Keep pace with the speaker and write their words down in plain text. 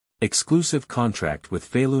Exclusive contract with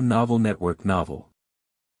Feilu Novel Network Novel.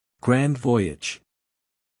 Grand Voyage.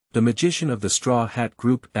 The magician of the Straw Hat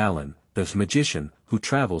Group, Alan, the magician, who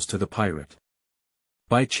travels to the pirate.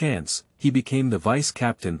 By chance, he became the vice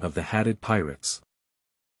captain of the Hatted Pirates.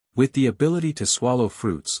 With the ability to swallow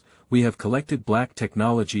fruits, we have collected black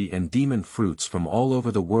technology and demon fruits from all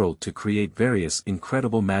over the world to create various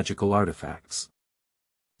incredible magical artifacts.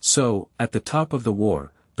 So, at the top of the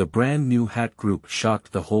war, the brand new Hat Group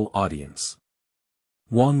shocked the whole audience.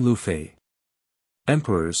 Wang Lufei.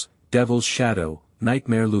 Emperors, Devil's Shadow,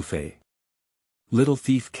 Nightmare Lufei. Little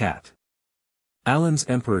Thief Cat. Alan's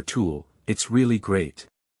Emperor Tool, it's really great.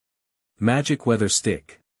 Magic Weather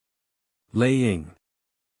Stick. Lei Ying.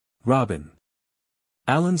 Robin.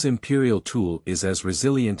 Alan's Imperial Tool is as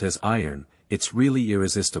resilient as iron, it's really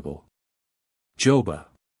irresistible. Joba.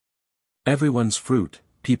 Everyone's Fruit,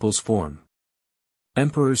 People's Form.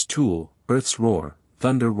 Emperor's Tool, Earth's Roar,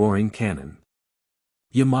 Thunder Roaring Cannon.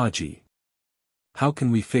 Yamaji. How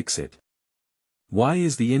can we fix it? Why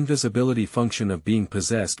is the invisibility function of being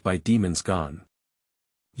possessed by demons gone?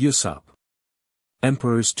 Usop.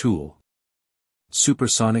 Emperor's Tool.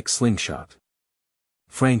 Supersonic Slingshot.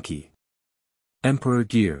 Frankie. Emperor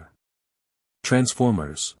Gear.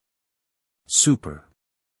 Transformers. Super.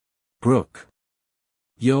 Brooke.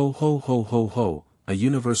 Yo ho ho ho ho, a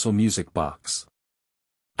universal music box.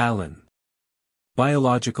 Alan.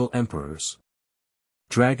 Biological Emperors.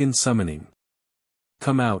 Dragon Summoning.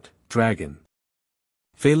 Come out, Dragon.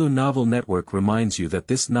 Feilu Novel Network reminds you that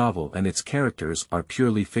this novel and its characters are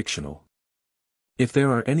purely fictional. If there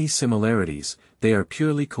are any similarities, they are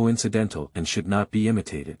purely coincidental and should not be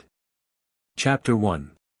imitated. Chapter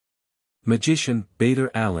 1. Magician, Bader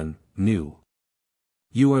Alan, New.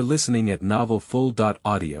 You are listening at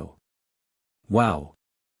novelfull.audio. Wow.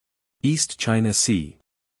 East China Sea.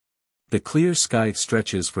 The clear sky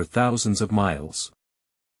stretches for thousands of miles.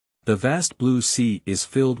 The vast blue sea is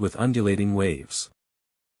filled with undulating waves.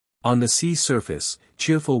 On the sea surface,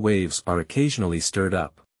 cheerful waves are occasionally stirred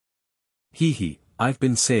up. Hee hee, I've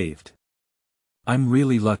been saved. I'm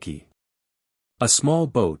really lucky. A small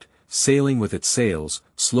boat, sailing with its sails,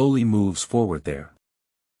 slowly moves forward there.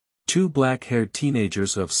 Two black-haired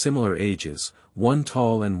teenagers of similar ages, one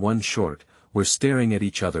tall and one short, were staring at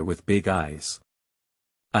each other with big eyes.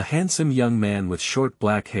 A handsome young man with short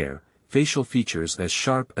black hair, facial features as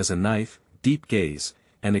sharp as a knife, deep gaze,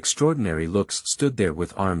 and extraordinary looks stood there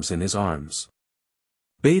with arms in his arms.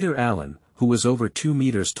 Bader Alan, who was over 2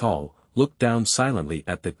 meters tall, looked down silently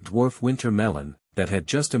at the dwarf winter melon, that had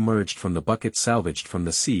just emerged from the bucket salvaged from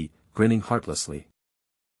the sea, grinning heartlessly.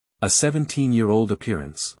 A 17-year-old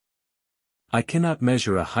appearance. I cannot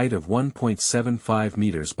measure a height of 1.75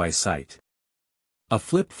 meters by sight. A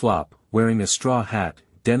flip-flop, wearing a straw hat,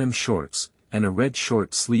 denim shorts, and a red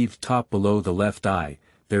short-sleeved top below the left eye,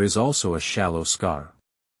 there is also a shallow scar.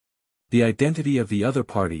 The identity of the other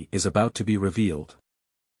party is about to be revealed.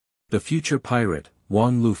 The future pirate,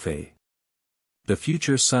 Wang Lufei. The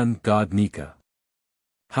future sun god Nika.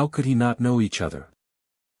 How could he not know each other?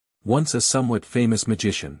 Once a somewhat famous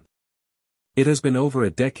magician. It has been over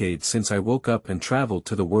a decade since I woke up and traveled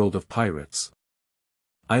to the world of pirates.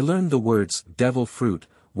 I learned the words, devil fruit,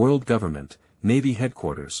 world government, Navy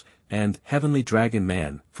headquarters, and Heavenly Dragon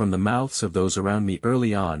Man, from the mouths of those around me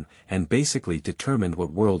early on, and basically determined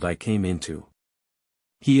what world I came into.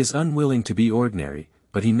 He is unwilling to be ordinary,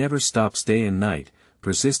 but he never stops day and night,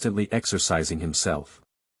 persistently exercising himself.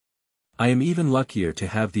 I am even luckier to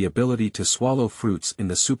have the ability to swallow fruits in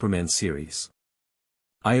the Superman series.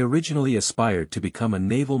 I originally aspired to become a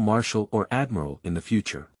naval marshal or admiral in the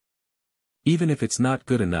future. Even if it's not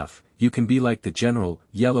good enough, you can be like the General,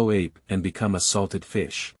 Yellow Ape and become a salted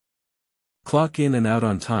fish. Clock in and out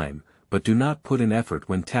on time, but do not put in effort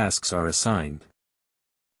when tasks are assigned.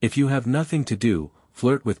 If you have nothing to do,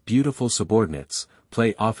 flirt with beautiful subordinates,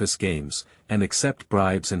 play office games, and accept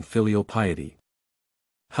bribes and filial piety.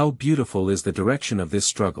 How beautiful is the direction of this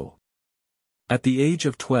struggle. At the age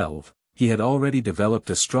of 12, he had already developed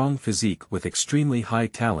a strong physique with extremely high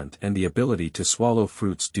talent and the ability to swallow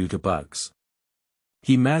fruits due to bugs.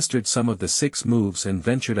 He mastered some of the 6 moves and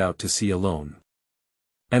ventured out to sea alone.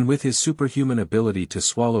 And with his superhuman ability to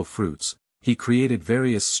swallow fruits, he created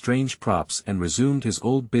various strange props and resumed his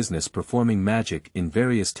old business performing magic in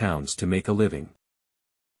various towns to make a living.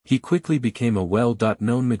 He quickly became a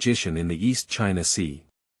well-known magician in the East China Sea.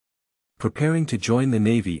 Preparing to join the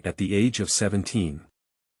Navy at the age of 17.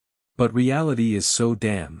 But reality is so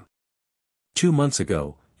damn. 2 months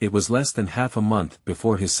ago, it was less than half a month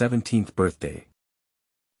before his 17th birthday.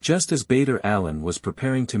 Just as Bader Alan was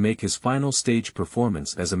preparing to make his final stage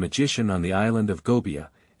performance as a magician on the island of Gobia,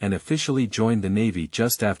 and officially joined the Navy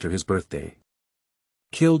just after his birthday.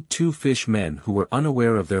 Killed 2 fish men who were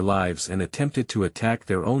unaware of their lives and attempted to attack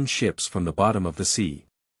their own ships from the bottom of the sea.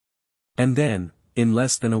 And then, in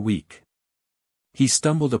less than a week, he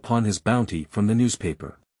stumbled upon his bounty from the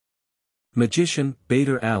newspaper. Magician,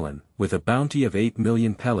 Bader Allen, with a bounty of 8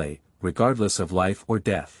 million pele, regardless of life or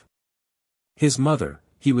death. His mother,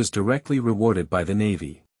 he was directly rewarded by the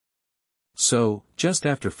Navy. So, just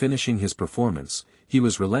after finishing his performance, he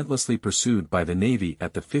was relentlessly pursued by the Navy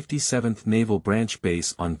at the 57th Naval Branch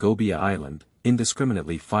Base on Gobia Island,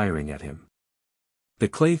 indiscriminately firing at him. The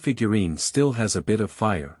clay figurine still has a bit of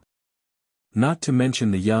fire. Not to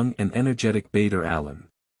mention the young and energetic Bader Allen.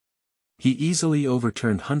 He easily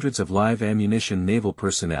overturned hundreds of live ammunition naval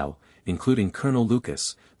personnel, including Colonel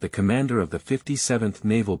Lucas, the commander of the 57th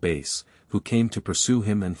Naval Base, who came to pursue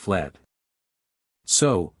him and fled.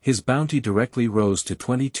 So, his bounty directly rose to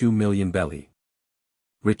 22 million belly.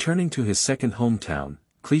 Returning to his second hometown,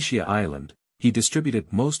 Clicia Island, he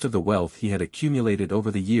distributed most of the wealth he had accumulated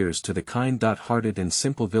over the years to the kind-hearted and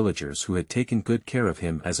simple villagers who had taken good care of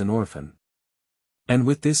him as an orphan. And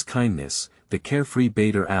with this kindness, the carefree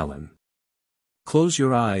Bader Allen. Close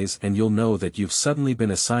your eyes and you'll know that you've suddenly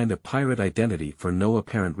been assigned a pirate identity for no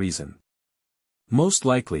apparent reason. Most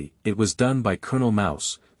likely, it was done by Colonel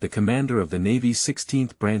Mouse, the commander of the Navy's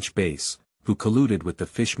 16th Branch Base, who colluded with the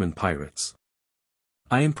Fishman pirates.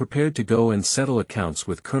 I am prepared to go and settle accounts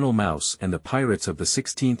with Colonel Mouse and the pirates of the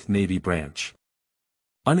 16th Navy Branch.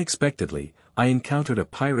 Unexpectedly, I encountered a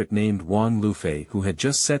pirate named Wang Lufei who had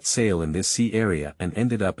just set sail in this sea area and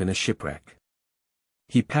ended up in a shipwreck.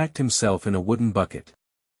 He packed himself in a wooden bucket.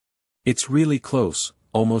 It's really close,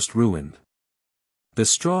 almost ruined. The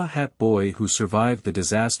straw hat boy who survived the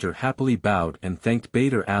disaster happily bowed and thanked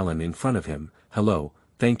Bader Allen in front of him. Hello,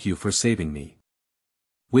 thank you for saving me.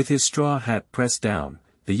 With his straw hat pressed down,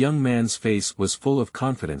 the young man's face was full of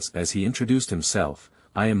confidence as he introduced himself.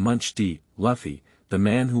 I am Munch Luffy, the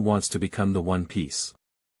man who wants to become the One Piece.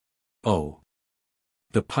 Oh.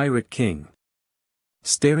 The Pirate King.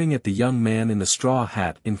 Staring at the young man in the straw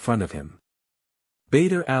hat in front of him.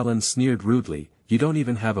 Bader Allen sneered rudely, you don't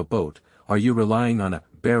even have a boat, are you relying on a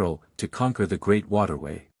barrel to conquer the great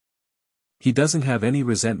waterway? He doesn't have any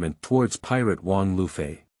resentment towards pirate Wang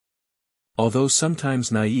Lufei. Although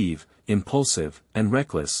sometimes naive, impulsive, and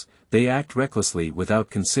reckless, they act recklessly without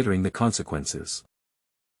considering the consequences.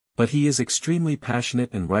 But he is extremely passionate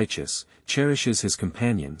and righteous, cherishes his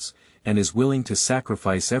companions, and is willing to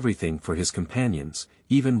sacrifice everything for his companions,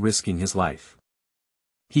 even risking his life.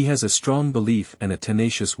 He has a strong belief and a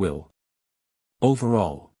tenacious will.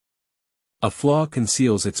 Overall, a flaw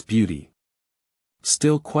conceals its beauty.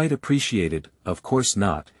 Still quite appreciated, of course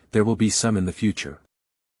not, there will be some in the future.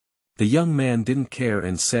 The young man didn't care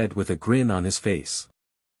and said with a grin on his face.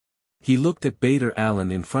 He looked at Bader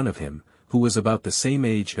Allen in front of him, who was about the same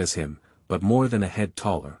age as him, but more than a head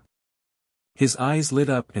taller. His eyes lit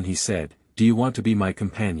up and he said, do you want to be my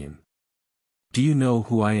companion? Do you know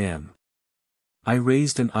who I am? I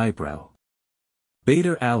raised an eyebrow.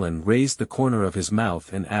 Bader Allen raised the corner of his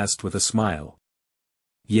mouth and asked with a smile.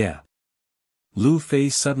 Yeah.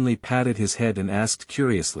 Lufei suddenly patted his head and asked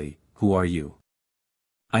curiously, who are you?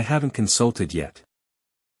 I haven't consulted yet.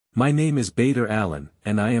 My name is Bader Allen,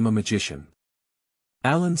 and I am a magician.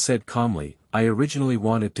 Allen said calmly, I originally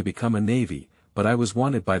wanted to become a Navy, but I was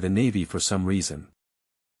wanted by the Navy for some reason.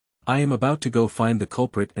 I am about to go find the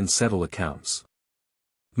culprit and settle accounts.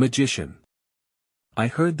 Magician. I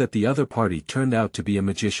heard that the other party turned out to be a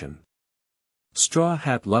magician. Straw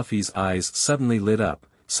Hat Luffy's eyes suddenly lit up,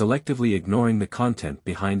 selectively ignoring the content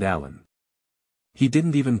behind Allen. He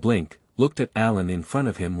didn't even blink, looked at Allen in front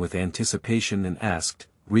of him with anticipation and asked,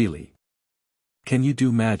 really? Can you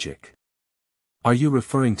do magic? Are you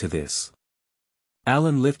referring to this?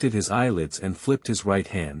 Allen lifted his eyelids and flipped his right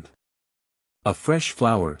hand. A fresh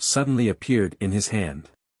flower suddenly appeared in his hand.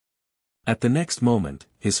 At the next moment,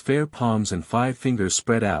 his fair palms and 5 fingers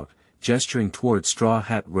spread out, gesturing toward Straw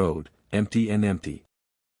Hat Road, empty and empty.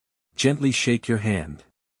 Gently shake your hand.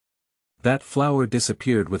 That flower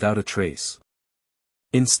disappeared without a trace.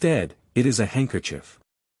 Instead, it is a handkerchief.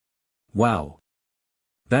 Wow.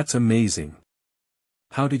 That's amazing.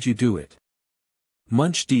 How did you do it?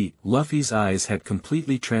 Munch Luffy's eyes had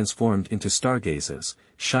completely transformed into stargazers,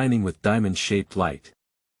 shining with diamond-shaped light.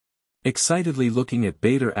 Excitedly looking at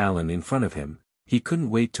Bader Allen in front of him, he couldn't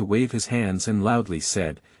wait to wave his hands and loudly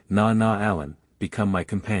said, Nah Allen, become my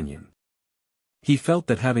companion. He felt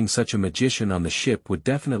that having such a magician on the ship would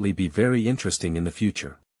definitely be very interesting in the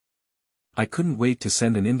future. I couldn't wait to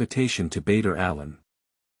send an invitation to Bader Allen.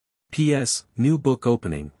 P.S. New book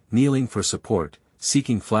opening, kneeling for support,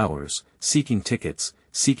 seeking flowers, seeking tickets,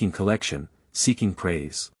 seeking collection, seeking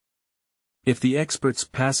praise. If the experts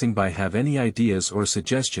passing by have any ideas or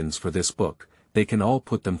suggestions for this book, they can all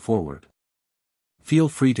put them forward. Feel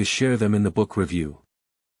free to share them in the book review.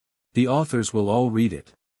 The authors will all read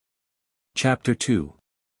it. Chapter 2.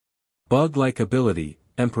 Bug-like ability,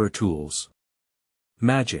 Emperor Tools.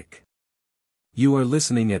 Magic. You are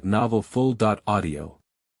listening at novelfull.audio.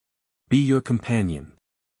 Be your companion.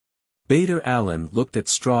 Bader Allen looked at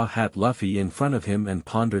Straw Hat Luffy in front of him and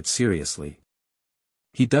pondered seriously.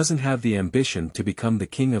 He doesn't have the ambition to become the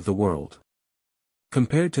king of the world.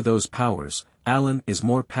 Compared to those powers, Allen is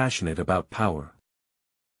more passionate about power.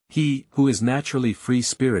 He, who is naturally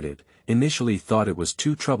free-spirited, initially thought it was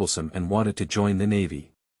too troublesome and wanted to join the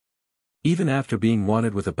Navy. Even after being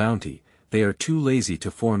wanted with a bounty, they are too lazy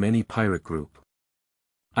to form any pirate group.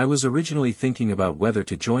 I was originally thinking about whether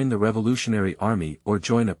to join the Revolutionary Army or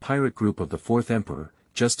join a pirate group of the Fourth Emperor,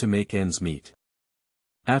 just to make ends meet.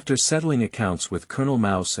 After settling accounts with Colonel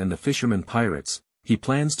Mouse and the fisherman pirates, he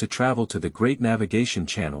plans to travel to the Great Navigation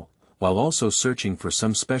Channel, while also searching for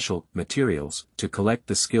some special materials to collect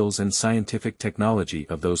the skills and scientific technology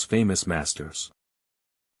of those famous masters.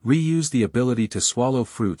 Reuse the ability to swallow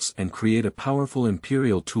fruits and create a powerful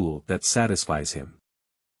imperial tool that satisfies him.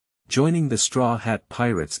 Joining the Straw Hat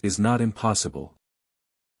Pirates is not impossible.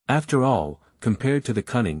 After all, compared to the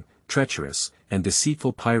cunning, treacherous, and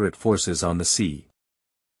deceitful pirate forces on the sea,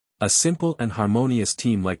 a simple and harmonious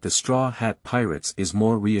team like the Straw Hat Pirates is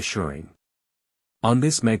more reassuring. On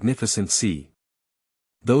this magnificent sea,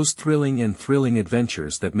 those thrilling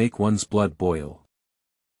adventures that make one's blood boil.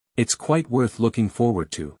 It's quite worth looking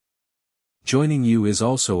forward to. Joining you is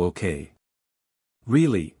also okay.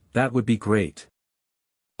 Really, that would be great.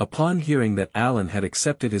 Upon hearing that Allen had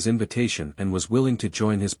accepted his invitation and was willing to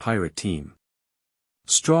join his pirate team,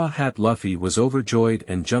 Straw Hat Luffy was overjoyed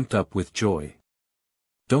and jumped up with joy.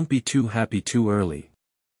 Don't be too happy too early.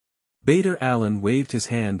 Bader Allen waved his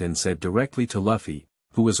hand and said directly to Luffy,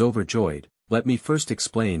 who was overjoyed, "Let me first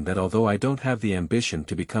explain that although I don't have the ambition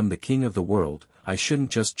to become the king of the world, I shouldn't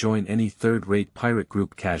just join any third-rate pirate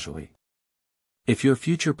group casually. If your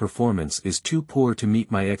future performance is too poor to meet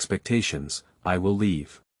my expectations, I will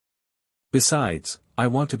leave. Besides, I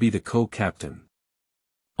want to be the co-captain."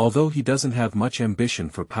 Although he doesn't have much ambition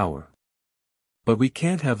for power. But we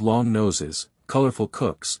can't have long noses, colorful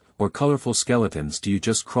cooks, or colorful skeletons. Do you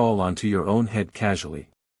just crawl onto your own head casually?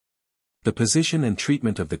 The position and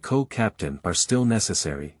treatment of the co-captain are still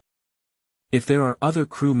necessary. If there are other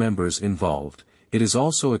crew members involved, it is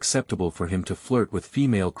also acceptable for him to flirt with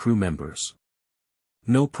female crew members.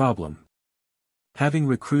 No problem. Having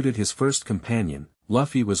recruited his first companion,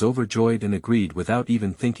 Luffy was overjoyed and agreed without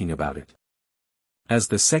even thinking about it. As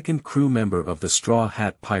the second crew member of the Straw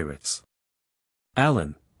Hat Pirates,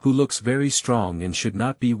 Allen, who looks very strong and should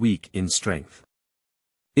not be weak in strength.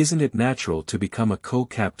 Isn't it natural to become a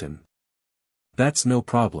co-captain? That's no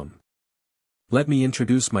problem. Let me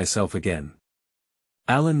introduce myself again.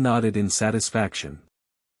 Allen nodded in satisfaction.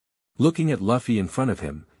 Looking at Luffy in front of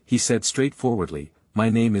him, he said straightforwardly, "My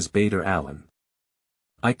name is Bader Allen.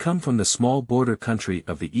 I come from the small border country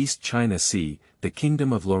of the East China Sea, the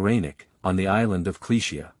Kingdom of Loranic, on the island of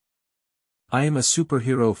Clesia. I am a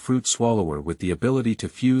superhero fruit swallower with the ability to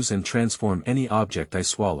fuse and transform any object I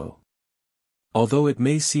swallow. Although it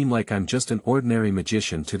may seem like I'm just an ordinary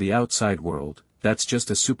magician to the outside world, that's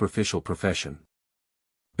just a superficial profession.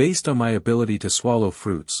 Based on my ability to swallow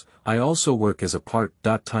fruits, I also work as a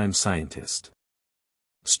part-time scientist.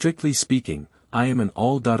 Strictly speaking, I am an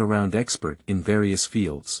all-around expert in various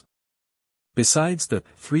fields. Besides the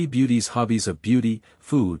three beauties hobbies of beauty,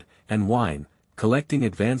 food, and wine, collecting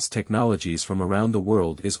advanced technologies from around the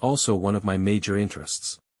world is also one of my major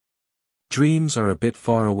interests. Dreams are a bit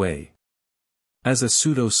far away. As a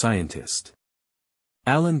pseudo-scientist,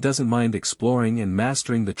 Allen doesn't mind exploring and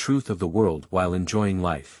mastering the truth of the world while enjoying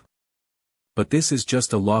life. But this is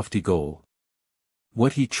just a lofty goal.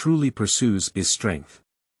 What he truly pursues is strength.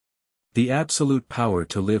 The absolute power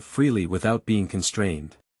to live freely without being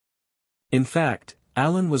constrained. In fact,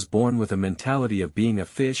 Allen was born with a mentality of being a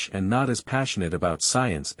fish and not as passionate about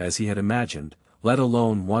science as he had imagined, let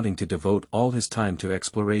alone wanting to devote all his time to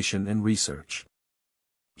exploration and research.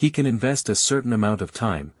 He can invest a certain amount of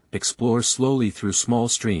time, explore slowly through small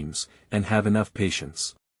streams, and have enough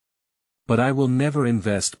patience. But I will never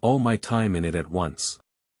invest all my time in it at once.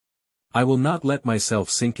 I will not let myself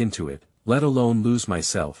sink into it, let alone lose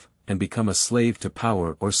myself, and become a slave to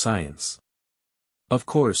power or science. Of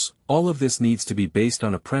course, all of this needs to be based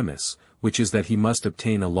on a premise, which is that he must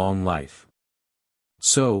obtain a long life.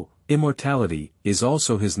 So, immortality is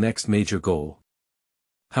also his next major goal.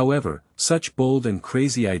 However, such bold and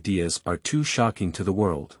crazy ideas are too shocking to the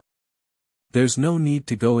world. There's no need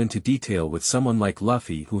to go into detail with someone like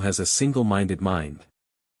Lufei who has a single-minded mind.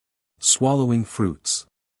 Swallowing fruits.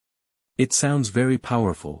 It sounds very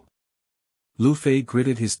powerful. Lufei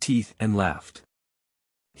gritted his teeth and laughed.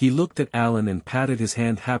 He looked at Alan and patted his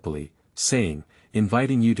hand happily, saying,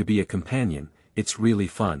 "Inviting you to be a companion, it's really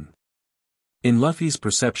fun." In Lufei's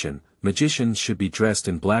perception, magicians should be dressed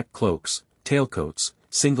in black cloaks, tailcoats,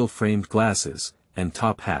 single-framed glasses, and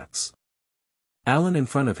top hats. Alan in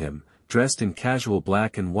front of him, dressed in casual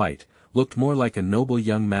black and white, looked more like a noble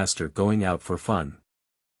young master going out for fun.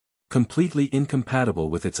 Completely incompatible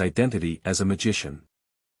with its identity as a magician.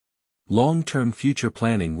 Long-term future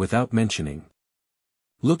planning without mentioning.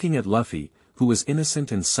 Looking at Lufei, who was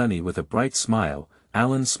innocent and sunny with a bright smile,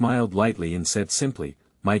 Alan smiled lightly and said simply,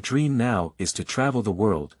 "My dream now is to travel the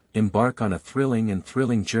world, embark on a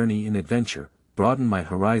thrilling journey in adventure, broaden my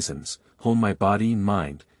horizons, hone my body and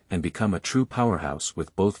mind, and become a true powerhouse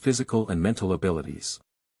with both physical and mental abilities.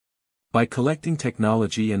 By collecting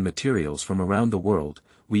technology and materials from around the world,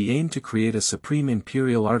 we aim to create a supreme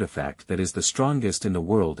imperial artifact that is the strongest in the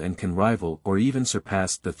world and can rival or even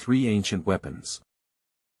surpass the 3 ancient weapons."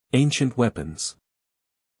 Ancient weapons.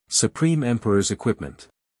 Supreme Emperor's equipment.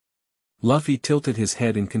 Lufei tilted his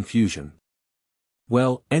head in confusion.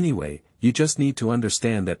 "Well, anyway, you just need to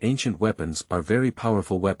understand that ancient weapons are very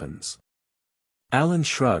powerful weapons." Alan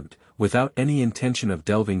shrugged, without any intention of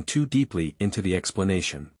delving too deeply into the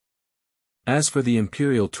explanation. "As for the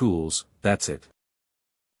imperial tools, that's it."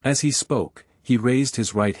 As he spoke, he raised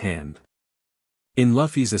his right hand. In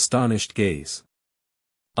Lufei's astonished gaze,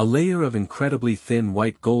 a layer of incredibly thin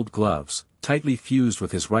white gold gloves, tightly fused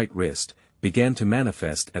with his right wrist, began to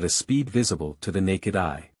manifest at a speed visible to the naked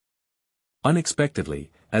eye. Unexpectedly,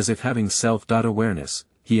 as if having self-awareness,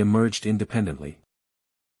 he emerged independently.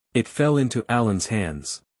 It fell into Alan's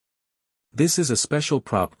hands. "This is a special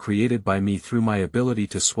prop created by me through my ability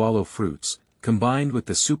to swallow fruits, combined with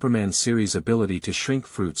the Superman series ability to shrink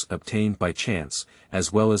fruits obtained by chance,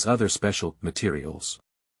 as well as other special materials.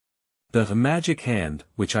 The magic hand,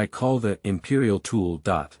 which I call the imperial tool.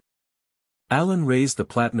 Alan raised the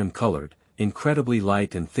platinum-colored, incredibly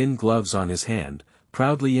light and thin gloves on his hand,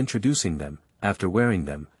 proudly introducing them. After wearing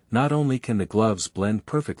them, not only can the gloves blend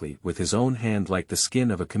perfectly with his own hand like the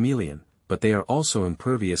skin of a chameleon, but they are also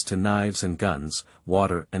impervious to knives and guns,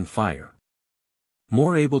 water and fire.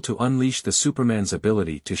 More able to unleash the Superman's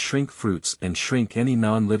ability to shrink fruits and shrink any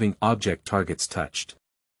non-living object targets touched.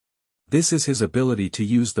 This is his ability to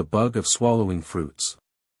use the bug of swallowing fruits.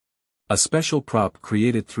 A special prop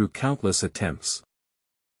created through countless attempts.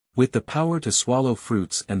 With the power to swallow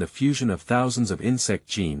fruits and the fusion of thousands of insect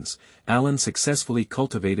genes, Alan successfully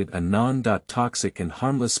cultivated a non-toxic and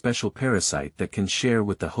harmless special parasite that can share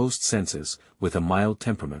with the host senses, with a mild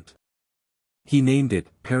temperament. He named it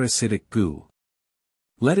parasitic goo.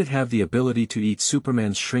 Let it have the ability to eat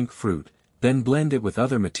Superman's shrink fruit, then blend it with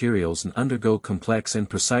other materials and undergo complex and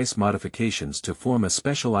precise modifications to form a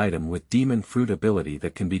special item with demon fruit ability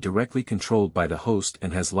that can be directly controlled by the host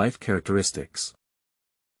and has life characteristics.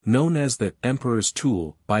 Known as the Emperor's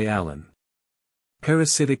Tool by Alan.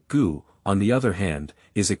 Parasitic goo, on the other hand,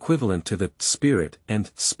 is equivalent to the spirit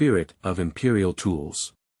of imperial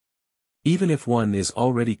tools. Even if one is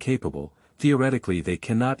already capable, theoretically they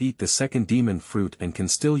cannot eat the second demon fruit and can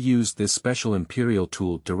still use this special imperial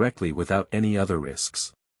tool directly without any other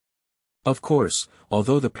risks. Of course,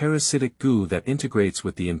 although the parasitic goo that integrates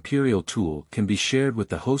with the imperial tool can be shared with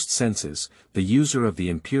the host senses, the user of the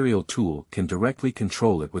imperial tool can directly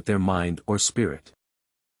control it with their mind or spirit.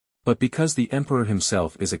 But because the Emperor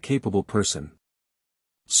himself is a capable person,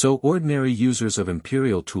 so ordinary users of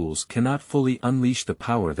imperial tools cannot fully unleash the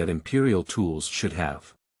power that imperial tools should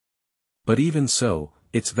have. But even so,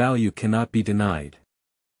 its value cannot be denied.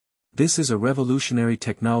 This is a revolutionary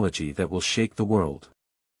technology that will shake the world.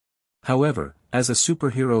 However, as a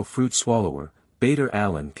superhero fruit swallower, Bader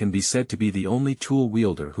Allen can be said to be the only tool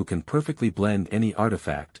wielder who can perfectly blend any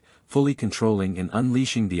artifact, fully controlling and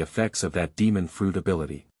unleashing the effects of that demon fruit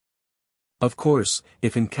ability. Of course,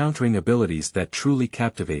 if encountering abilities that truly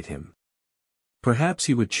captivate him, perhaps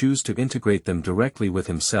he would choose to integrate them directly with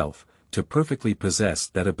himself, to perfectly possess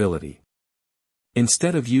that ability,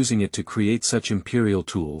 instead of using it to create such imperial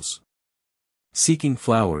tools. Seeking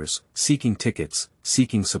flowers, seeking tickets,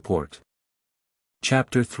 seeking support.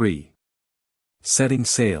 Chapter 3. Setting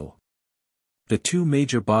Sail. The two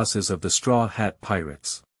major bosses of the Straw Hat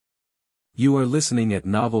Pirates. You are listening at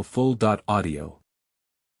novelfull.audio.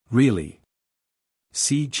 Really?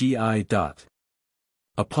 CGI.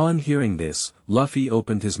 Upon hearing this, Lufei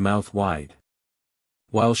opened his mouth wide.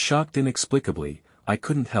 While shocked inexplicably, I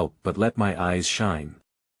couldn't help but let my eyes shine.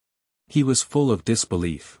 He was full of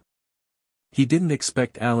disbelief. He didn't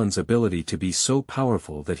expect Alan's ability to be so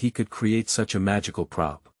powerful that he could create such a magical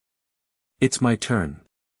prop. It's my turn.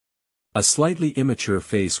 A slightly immature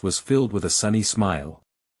face was filled with a sunny smile.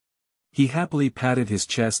 He happily patted his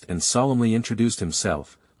chest and solemnly introduced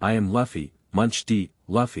himself. I am Lufei, Munch D.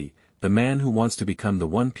 Lufei, the man who wants to become the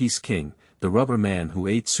One Piece King, the rubber man who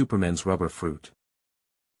ate Superman's rubber fruit.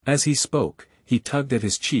 As he spoke, he tugged at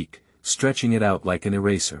his cheek, stretching it out like an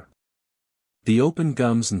eraser. The open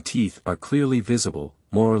gums and teeth are clearly visible,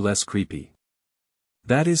 more or less creepy.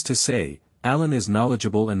 That is to say, Alan is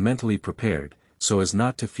knowledgeable and mentally prepared, so as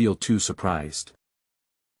not to feel too surprised.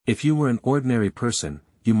 If you were an ordinary person,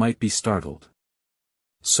 you might be startled.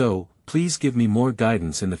 So, please give me more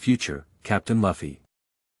guidance in the future, Captain Lufei.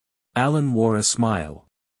 Alan wore a smile.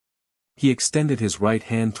 He extended his right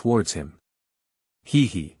hand towards him.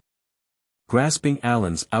 Hee. Grasping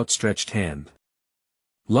Alan's outstretched hand.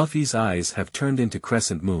 Lufei's eyes have turned into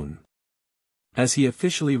crescent moon. As he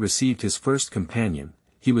officially received his first companion,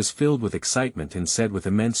 he was filled with excitement and said with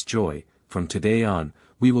immense joy, from today on,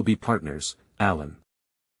 we will be partners, Alan.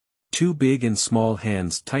 Two big and small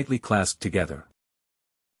hands tightly clasped together.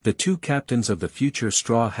 The two captains of the future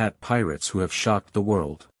Straw Hat Pirates who have shocked the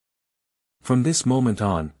world. From this moment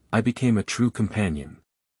on, I became a true companion.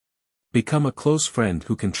 Become a close friend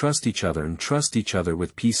who can trust each other and trust each other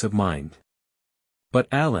with peace of mind. But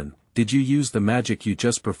Alan, did you use the magic you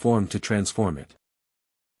just performed to transform it?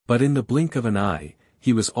 But in the blink of an eye,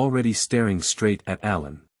 he was already staring straight at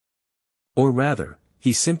Alan. Or rather,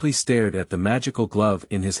 he simply stared at the magical glove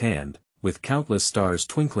in his hand, with countless stars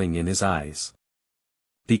twinkling in his eyes.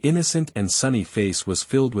 The innocent and sunny face was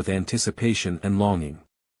filled with anticipation and longing.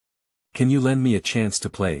 Can you lend me a chance to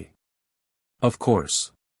play? Of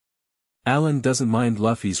course. Alan doesn't mind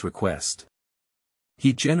Lufei's request.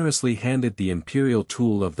 He generously handed the imperial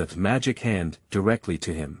tool of the magic hand directly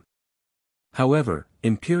to him. However,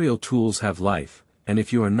 imperial tools have life, and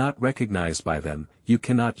if you are not recognized by them, you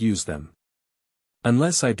cannot use them.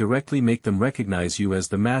 Unless I directly make them recognize you as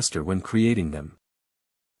the master when creating them.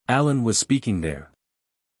 Alan was speaking there.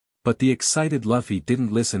 But the excited Lufei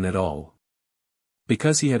didn't listen at all.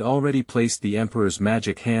 Because he had already placed the Emperor's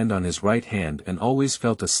magic hand on his right hand and always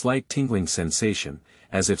felt a slight tingling sensation,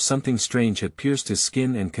 as if something strange had pierced his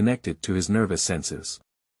skin and connected to his nervous senses.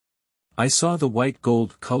 I saw the white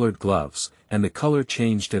gold-colored gloves, and the color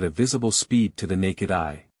changed at a visible speed to the naked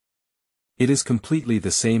eye. It is completely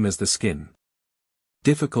the same as the skin.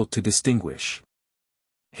 Difficult to distinguish.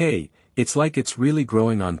 Hey, it's like it's really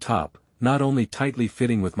growing on top, not only tightly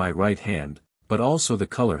fitting with my right hand, but also the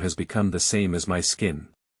color has become the same as my skin.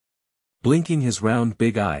 Blinking his round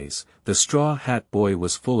big eyes, the Straw Hat Boy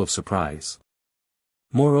was full of surprise.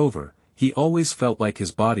 Moreover, he always felt like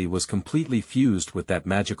his body was completely fused with that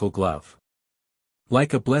magical glove.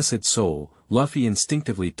 Like a blessed soul, Lufei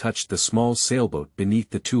instinctively touched the small sailboat beneath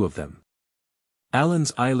the two of them.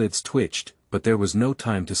 Alan's eyelids twitched, but there was no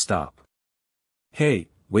time to stop. Hey,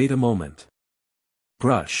 wait a moment.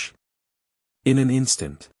 Brush. In an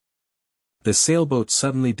instant. The sailboat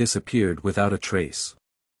suddenly disappeared without a trace.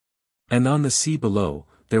 And on the sea below,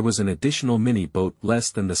 there was an additional mini-boat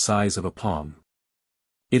less than the size of a palm.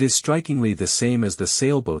 It is strikingly the same as the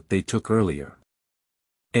sailboat they took earlier.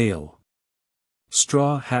 Ale.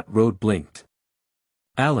 Straw Hat Road blinked.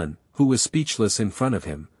 Alan, who was speechless in front of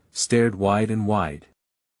him, stared wide and wide.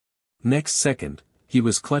 Next second, he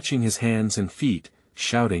was clutching his hands and feet,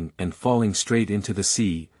 shouting and falling straight into the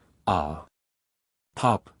sea. Ah!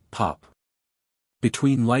 Pop, pop.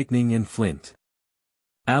 Between lightning and flint.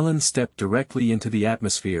 Alan stepped directly into the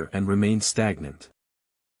atmosphere and remained stagnant.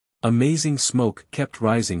 Amazing smoke kept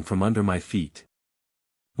rising from under my feet.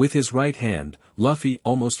 With his right hand, Lufei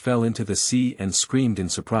almost fell into the sea and screamed in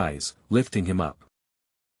surprise, lifting him up.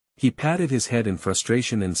 He patted his head in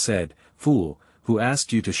frustration and said, "Fool, who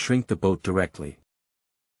asked you to shrink the boat directly?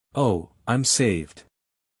 Oh, I'm saved.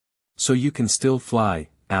 So you can still fly,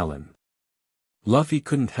 Alan." Lufei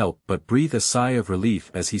couldn't help but breathe a sigh of relief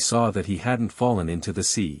as he saw that he hadn't fallen into the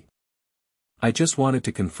sea. I just wanted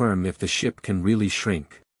to confirm if the ship can really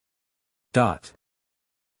shrink.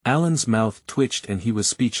 Alan's mouth twitched and he was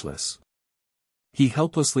speechless. He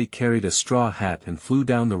helplessly carried a straw hat and flew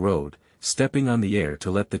down the road, stepping on the air to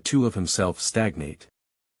let the two of himself stagnate.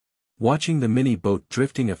 Watching the mini-boat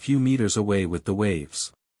drifting a few meters away with the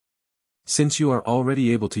waves. Since you are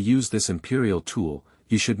already able to use this imperial tool,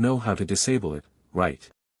 you should know how to disable it, right?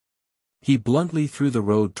 He bluntly threw the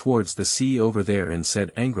road towards the sea over there and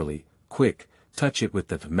said angrily, "Quick, touch it with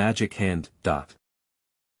that magic hand."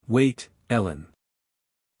 Wait, Ellen.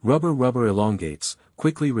 Rubber elongates,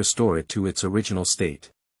 quickly restore it to its original state.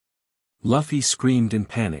 Luffy screamed in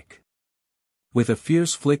panic. With a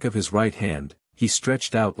fierce flick of his right hand, he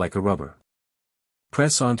stretched out like a rubber.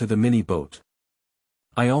 Press onto the mini-boat.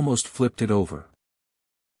 I almost flipped it over.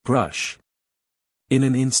 Brush. In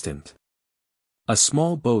an instant. A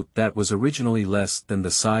small boat that was originally less than the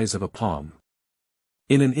size of a palm.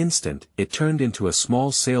 In an instant, it turned into a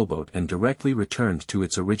small sailboat and directly returned to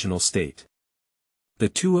its original state. The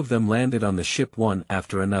two of them landed on the ship one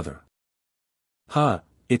after another.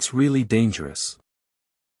 It's really dangerous.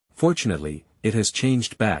 Fortunately, it has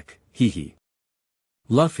changed back, hee.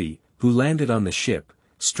 Luffy, who landed on the ship,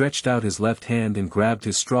 stretched out his left hand and grabbed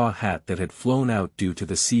his straw hat that had flown out due to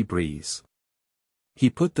the sea breeze. He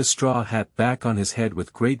put the straw hat back on his head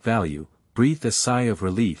with great value, breathed a sigh of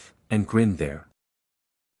relief, and grinned there.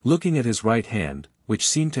 Looking at his right hand, which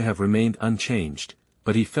seemed to have remained unchanged,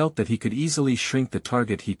 but he felt that he could easily shrink the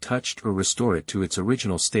target he touched or restore it to its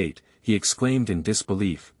original state, he exclaimed in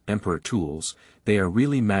disbelief, Emperor tools, they are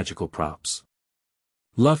really magical props.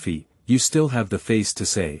 Luffy, you still have the face to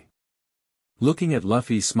say. Looking at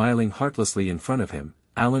Luffy smiling heartlessly in front of him,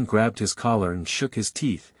 Allen grabbed his collar and shook his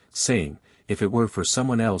teeth, saying, if it were for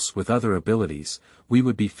someone else with other abilities, we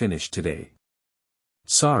would be finished today.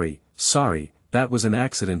 Sorry, that was an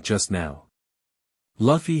accident just now.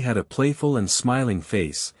 Luffy had a playful and smiling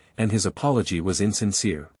face, and his apology was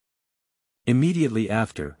insincere. Immediately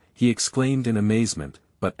after, he exclaimed in amazement,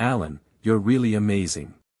 but Allen, you're really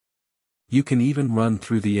amazing. You can even run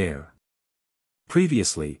through the air.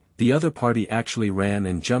 Previously, the other party actually ran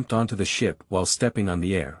and jumped onto the ship while stepping on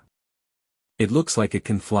the air. It looks like it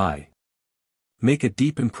can fly. Make a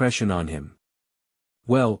deep impression on him.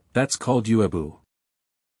 Well, that's called Uebu.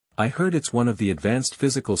 I heard it's one of the advanced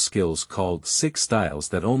physical skills called 6 styles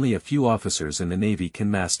that only a few officers in the Navy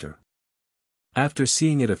can master. After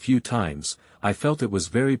seeing it a few times, I felt it was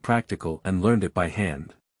very practical and learned it by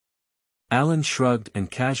hand. Allen shrugged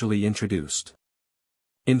and casually introduced.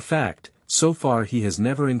 In fact, so far he has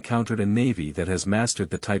never encountered a Navy that has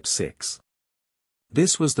mastered the Type 6.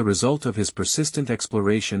 This was the result of his persistent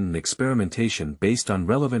exploration and experimentation based on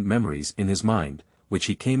relevant memories in his mind, which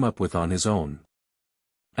he came up with on his own.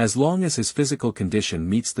 As long as his physical condition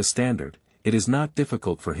meets the standard, it is not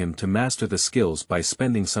difficult for him to master the skills by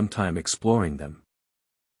spending some time exploring them.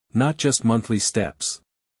 Not just monthly steps.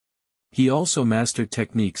 He also mastered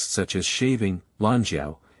techniques such as shaving,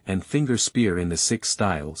 lanjiao, and finger spear in the 6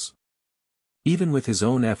 styles. Even with his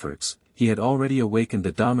own efforts, he had already awakened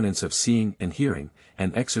the dominance of seeing and hearing,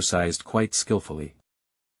 and exercised quite skillfully.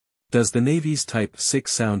 Does the Navy's Type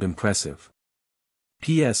 6 sound impressive?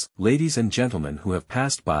 P.S. Ladies and gentlemen who have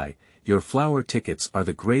passed by, your flower tickets are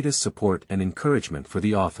the greatest support and encouragement for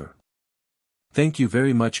the author. Thank you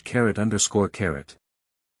very much _.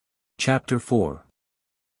 Chapter 4.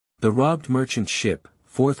 The Robbed Merchant Ship,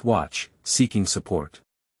 4th Watch, Seeking Support.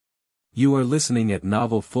 You are listening at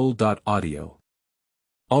novelfull.audio.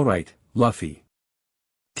 Alright, Luffy.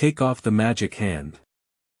 Take off the magic hand.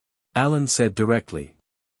 Allen said directly.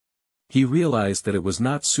 He realized that it was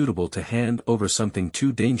not suitable to hand over something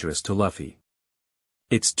too dangerous to Luffy.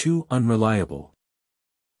 It's too unreliable.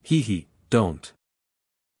 Don't.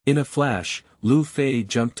 In a flash, Lufei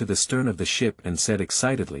jumped to the stern of the ship and said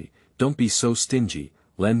excitedly, don't be so stingy,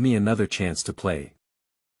 lend me another chance to play.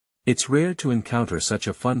 It's rare to encounter such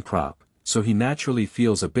a fun prop, so he naturally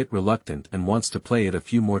feels a bit reluctant and wants to play it a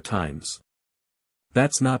few more times.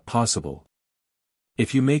 That's not possible.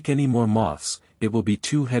 If you make any more moths, it will be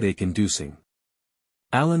too headache-inducing.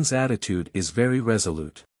 Allen's attitude is very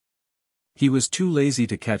resolute. He was too lazy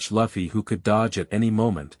to catch Luffy, who could dodge at any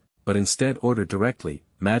moment, but instead ordered directly,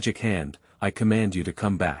 Magic Hand, I command you to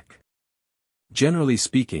come back. Generally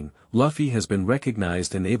speaking, Luffy has been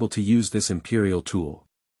recognized and able to use this imperial tool.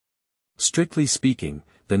 Strictly speaking,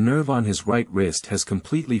 the nerve on his right wrist has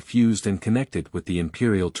completely fused and connected with the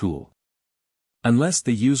imperial tool. Unless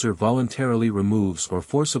the user voluntarily removes or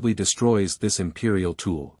forcibly destroys this imperial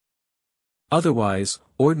tool. Otherwise,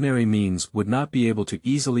 ordinary means would not be able to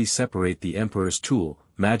easily separate the Emperor's tool,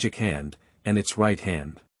 Magic Hand, and its right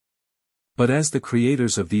hand. But as the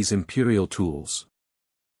creators of these imperial tools,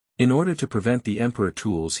 in order to prevent the Emperor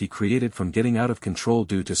tools he created from getting out of control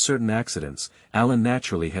due to certain accidents, Allen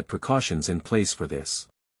naturally had precautions in place for this.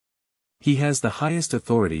 He has the highest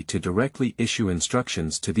authority to directly issue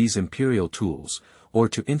instructions to these imperial tools, or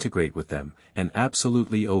to integrate with them, and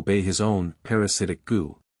absolutely obey his own parasitic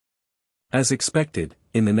goo. As expected,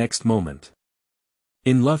 in the next moment.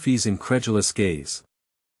 In Luffy's incredulous gaze,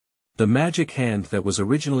 the magic hand that was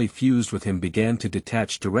originally fused with him began to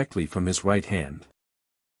detach directly from his right hand.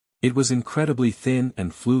 It was incredibly thin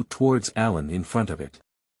and flew towards Alan in front of it.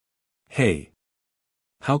 Hey!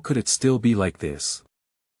 How could it still be like this?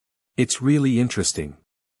 It's really interesting.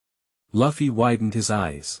 Lufei widened his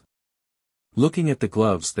eyes. Looking at the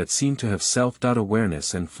gloves that seemed to have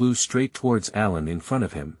self-awareness and flew straight towards Alan in front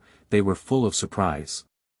of him, they were full of surprise.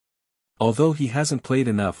 Although he hasn't played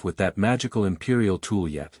enough with that magical imperial tool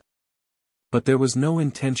yet. But there was no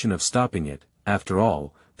intention of stopping it. After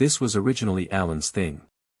all, this was originally Alan's thing.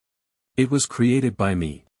 It was created by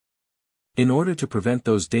me. In order to prevent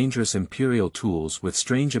those dangerous imperial tools with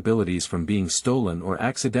strange abilities from being stolen or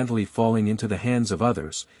accidentally falling into the hands of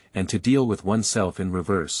others, and to deal with oneself in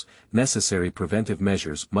reverse, necessary preventive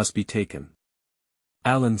measures must be taken.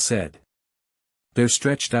 Alan said. There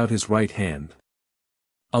stretched out his right hand.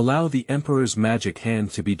 Allow the Emperor's magic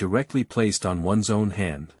hand to be directly placed on one's own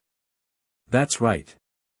hand. That's right.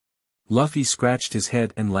 Lufei scratched his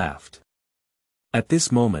head and laughed. At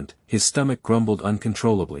this moment, his stomach grumbled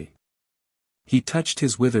uncontrollably. He touched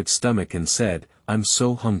his withered stomach and said, I'm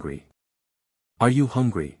so hungry. Are you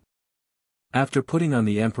hungry? After putting on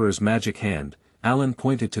the Emperor's magic hand, Alan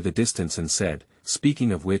pointed to the distance and said,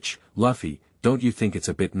 speaking of which, Lufei, don't you think it's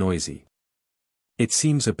a bit noisy? It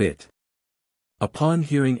seems a bit. Upon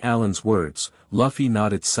hearing Alan's words, Lufei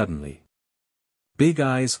nodded suddenly. Big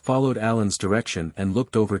eyes followed Alan's direction and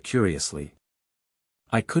looked over curiously.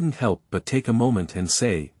 I couldn't help but take a moment and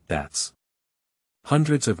say, that's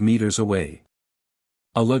hundreds of meters away.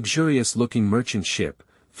 A luxurious-looking merchant ship,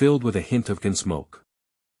 filled with a hint of gunsmoke.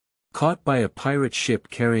 Caught by a pirate ship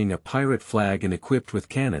carrying a pirate flag and equipped with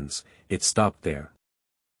cannons, it stopped there.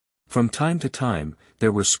 From time to time,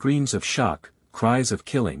 there were screams of shock, cries of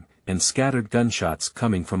killing, and scattered gunshots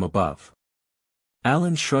coming from above.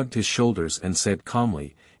 Alan shrugged his shoulders and said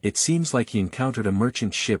calmly, it seems like he encountered a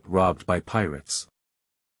merchant ship robbed by pirates.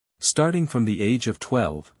 Starting from the age of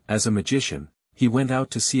 12, as a magician, he went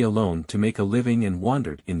out to sea alone to make a living and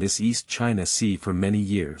wandered in this East China Sea for many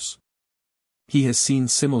years. He has seen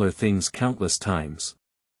similar things countless times.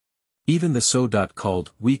 Even the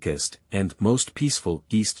so-called weakest and most peaceful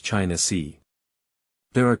East China Sea.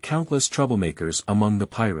 There are countless troublemakers among the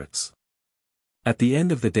pirates. At the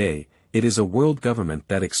end of the day, it is a world government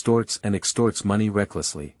that extorts money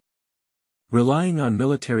recklessly. Relying on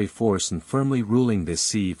military force and firmly ruling this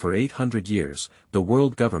sea for 800 years, the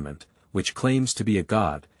world government, which claims to be a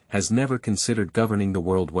god, has never considered governing the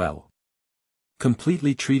world well.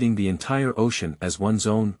 Completely treating the entire ocean as one's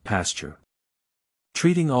own pasture.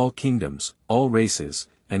 Treating all kingdoms, all races,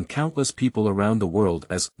 and countless people around the world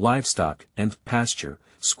as livestock and pasture,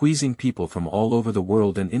 squeezing people from all over the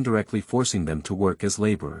world and indirectly forcing them to work as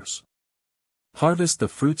laborers. Harvest the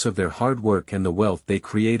fruits of their hard work and the wealth they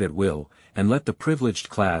create at will, and let the privileged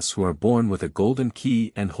class who are born with a golden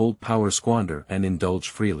key and hold power squander and indulge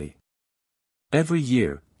freely. Every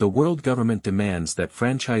year, the world government demands that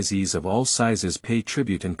franchisees of all sizes pay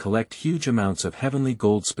tribute and collect huge amounts of heavenly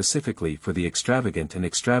gold specifically for the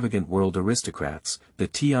extravagant world aristocrats, the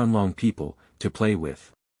Tianlong people, to play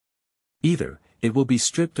with. Either, it will be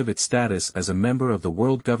stripped of its status as a member of the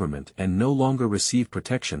world government and no longer receive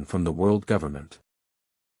protection from the world government.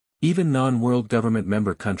 Even non-world government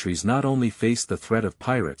member countries not only face the threat of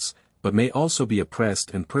pirates, but may also be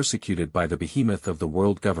oppressed and persecuted by the behemoth of the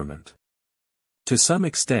world government. To some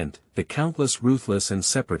extent, the countless ruthless and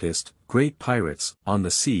separatist, great pirates, on the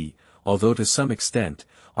sea, although to some extent,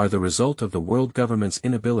 are the result of the world government's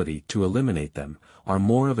inability to eliminate them, are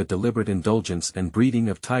more of a deliberate indulgence and breeding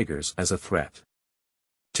of tigers as a threat.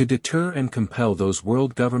 To deter and compel those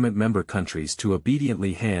world government member countries to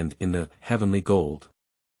obediently hand in the heavenly gold.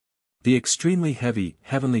 The extremely heavy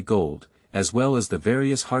heavenly gold, as well as the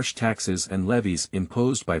various harsh taxes and levies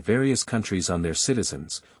imposed by various countries on their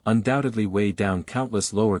citizens, undoubtedly weigh down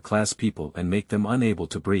countless lower-class people and make them unable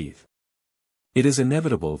to breathe. It is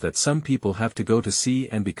inevitable that some people have to go to sea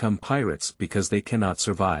and become pirates because they cannot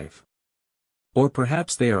survive. Or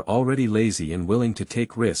perhaps they are already lazy and willing to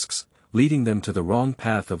take risks, leading them to the wrong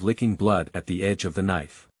path of licking blood at the edge of the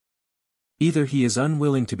knife. Either he is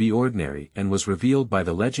unwilling to be ordinary and was revealed by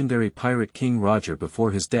the legendary pirate King Roger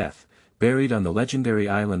before his death, buried on the legendary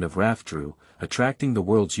island of Drool, attracting the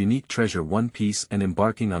world's unique treasure One Piece and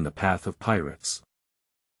embarking on the path of pirates.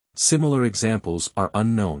 Similar examples are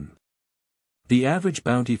unknown. The average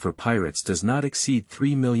bounty for pirates does not exceed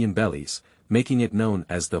 3 million bellies, making it known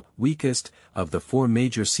as the weakest of the 4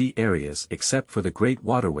 major sea areas except for the great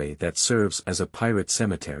waterway that serves as a pirate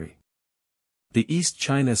cemetery. The East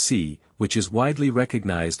China Sea, which is widely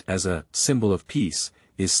recognized as a symbol of peace,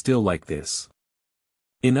 is still like this.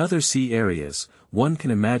 In other sea areas, one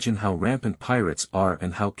can imagine how rampant pirates are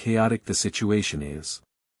and how chaotic the situation is.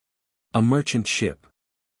 A merchant ship.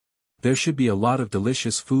 There should be a lot of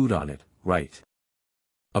delicious food on it, right?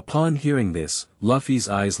 Upon hearing this, Luffy's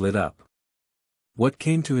eyes lit up. What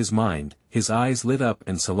came to his mind, his eyes lit up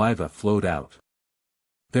and saliva flowed out.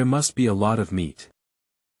 There must be a lot of meat.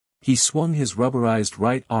 He swung his rubberized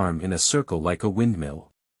right arm in a circle like a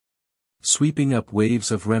windmill, sweeping up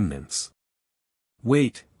waves of remnants.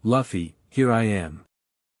 Wait, Luffy, here I am.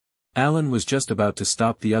 Alan was just about to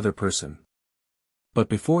stop the other person. But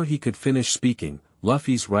before he could finish speaking,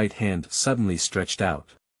 Luffy's right hand suddenly stretched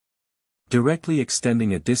out. Directly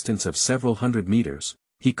extending a distance of several hundred meters,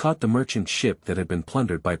 he caught the merchant ship that had been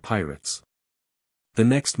plundered by pirates. The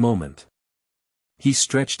next moment, he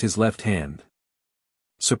stretched his left hand.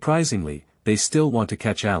 Surprisingly, they still want to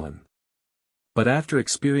catch Alan. But after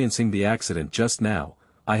experiencing the accident just now,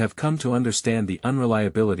 I have come to understand the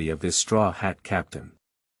unreliability of this straw hat captain.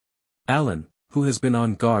 Alan, who has been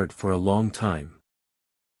on guard for a long time,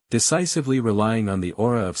 decisively relying on the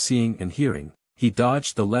aura of seeing and hearing, he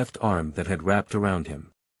dodged the left arm that had wrapped around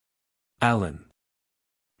him. Alan.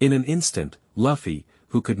 In an instant, Luffy,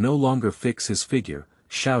 who could no longer fix his figure,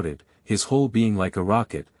 shouted, his whole being like a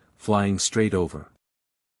rocket, flying straight over.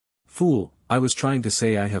 Fool, I was trying to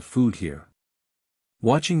say I have food here.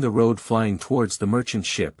 Watching the road flying towards the merchant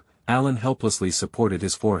ship, Alan helplessly supported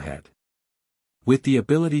his forehead. With the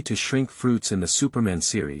ability to shrink fruits in the Superman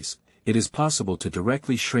series, it is possible to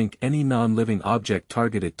directly shrink any non-living object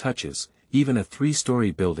targeted touches. Even a 3-story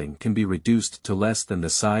building can be reduced to less than the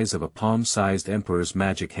size of a palm-sized emperor's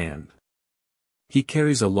magic hand. He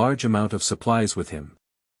carries a large amount of supplies with him.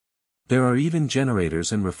 There are even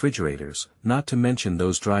generators and refrigerators, not to mention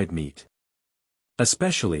those dried meat.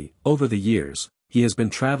 Especially, over the years, he has been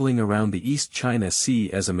traveling around the East China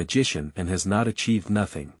Sea as a magician and has not achieved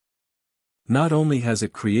nothing. Not only has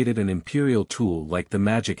it created an imperial tool like the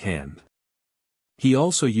magic hand, he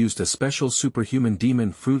also used a special superhuman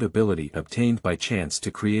demon fruit ability obtained by chance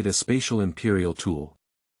to create a spatial imperial tool.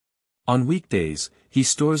 On weekdays, he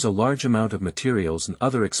stores a large amount of materials and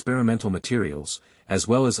other experimental materials, as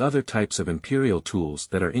well as other types of imperial tools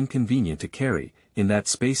that are inconvenient to carry, in that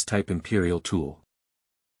space-type imperial tool.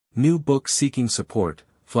 New book seeking support,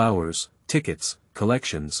 flowers, tickets,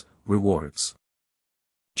 collections, rewards.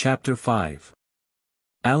 Chapter 5.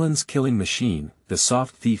 Alan's Killing Machine, the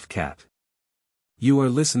Soft Thief Cat. You are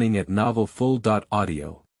listening at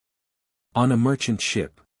novelfull.audio. On a merchant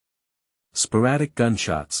ship. Sporadic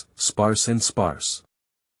gunshots, sparse and sparse.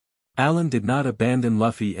 Alan did not abandon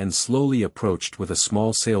Luffy and slowly approached with a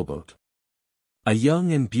small sailboat. A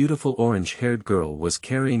young and beautiful orange-haired girl was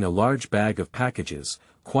carrying a large bag of packages,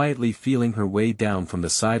 quietly feeling her way down from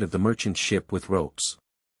the side of the merchant ship with ropes.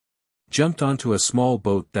 Jumped onto a small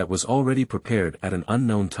boat that was already prepared at an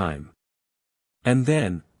unknown time. And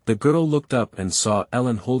then, the girl looked up and saw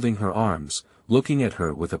Ellen holding her arms, looking at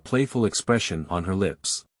her with a playful expression on her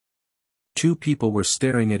lips. Two people were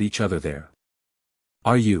staring at each other there.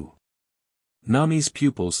 Are you? Nami's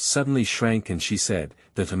pupils suddenly shrank and she said,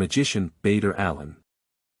 that the magician bade her Alan.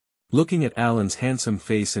 Looking at Alan's handsome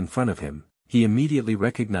face in front of him, he immediately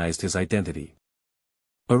recognized his identity.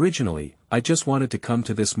 Originally, I just wanted to come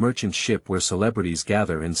to this merchant ship where celebrities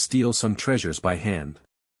gather and steal some treasures by hand.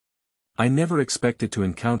 I never expected to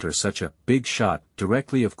encounter such a big shot.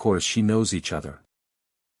 Directly, of course she knows each other.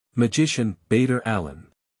 Magician, Bader Allen.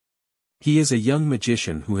 He is a young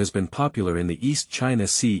magician who has been popular in the East China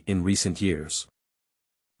Sea in recent years.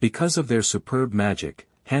 Because of their superb magic,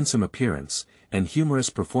 handsome appearance, and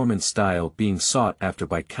humorous performance style being sought after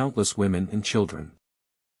by countless women and children.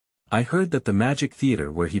 I heard that the Magic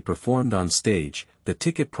Theater where he performed on stage, the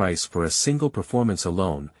ticket price for a single performance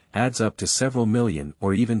alone, adds up to several million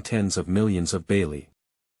or even tens of millions of Bailey.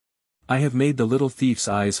 I have made the little thief's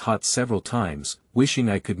eyes hot several times, wishing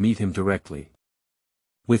I could meet him directly.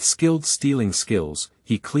 With skilled stealing skills,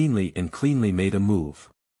 he cleanly made a move.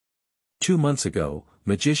 2 months ago,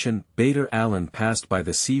 magician Bader Allen passed by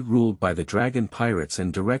the sea ruled by the dragon pirates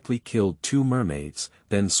and directly killed 2 mermaids,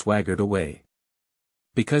 then swaggered away.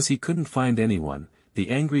 Because he couldn't find anyone, the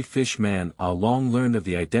angry fish man long learned of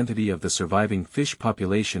the identity of the surviving fish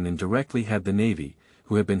population and directly had the navy,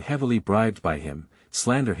 who had been heavily bribed by him,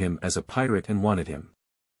 slander him as a pirate and wanted him.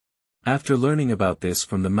 After learning about this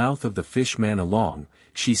from the mouth of the fish man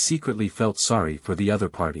she secretly felt sorry for the other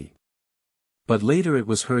party. But later it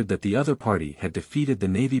was heard that the other party had defeated the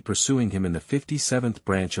navy pursuing him in the 57th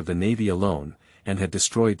branch of the navy alone, and had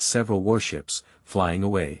destroyed several warships, flying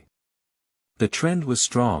away. The trend was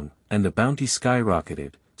strong, and the bounty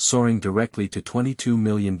skyrocketed, soaring directly to 22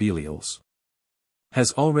 million belials.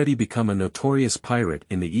 Has already become a notorious pirate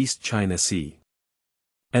in the East China Sea.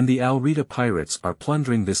 And the Arita pirates are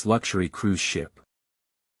plundering this luxury cruise ship.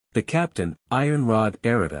 The captain, Iron Rod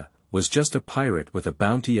Arita, was just a pirate with a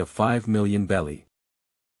bounty of 5 million belly.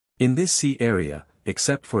 In this sea area,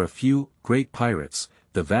 except for a few great pirates,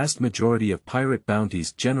 the vast majority of pirate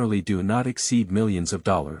bounties generally do not exceed millions of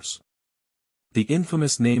dollars. The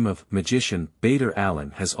infamous name of magician Bader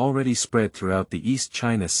Allen has already spread throughout the East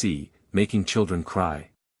China Sea, making children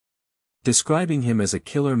cry. Describing him as a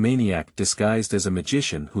killer maniac disguised as a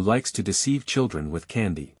magician who likes to deceive children with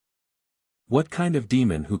candy. What kind of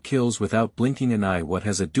demon who kills without blinking an eye? What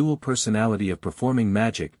has a dual personality of performing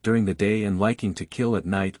magic during the day and liking to kill at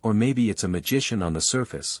night? Or maybe it's a magician on the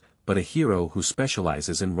surface, but a hero who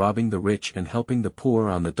specializes in robbing the rich and helping the poor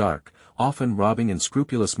on the dark, often robbing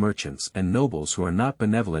unscrupulous merchants and nobles who are not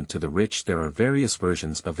benevolent to the rich. There are various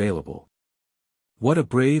versions available. What a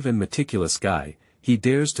brave and meticulous guy, he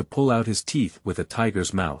dares to pull out his teeth with a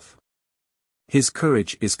tiger's mouth. His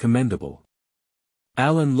courage is commendable.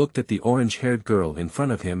 Alan looked at the orange-haired girl in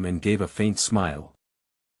front of him and gave a faint smile.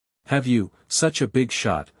 Have you, such a big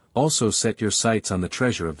shot, also set your sights on the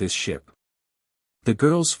treasure of this ship? The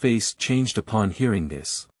girl's face changed upon hearing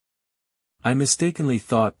this. I mistakenly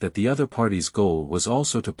thought that the other party's goal was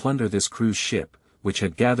also to plunder this cruise ship, which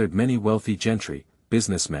had gathered many wealthy gentry,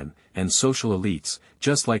 businessmen, and social elites,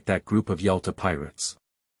 just like that group of Yalta pirates.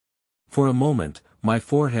 For a moment, my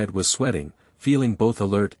forehead was sweating, feeling both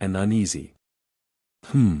alert and uneasy.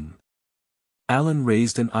 Alan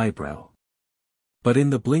raised an eyebrow. But in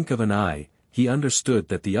the blink of an eye, he understood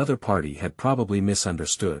that the other party had probably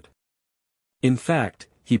misunderstood. In fact,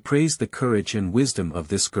 he praised the courage and wisdom of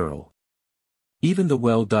this girl. Even the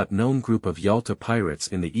well-known group of Yalta pirates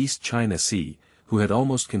in the East China Sea, who had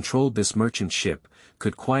almost controlled this merchant ship,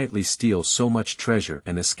 could quietly steal so much treasure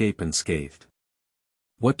and escape unscathed.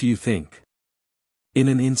 What do you think? In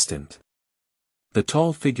an instant. The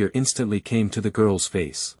tall figure instantly came to the girl's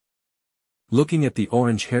face. Looking at the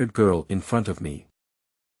orange-haired girl in front of me.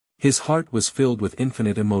 His heart was filled with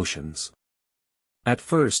infinite emotions. At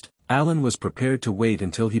first, Alan was prepared to wait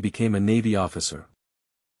until he became a Navy officer.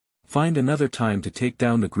 Find another time to take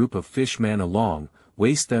down the group of fishmen along,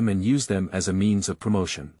 waste them and use them as a means of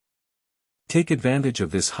promotion. Take advantage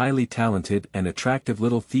of this highly talented and attractive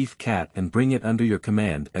little thief cat and bring it under your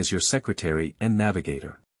command as your secretary and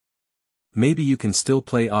navigator. Maybe you can still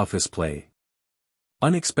play office play.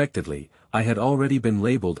 Unexpectedly, I had already been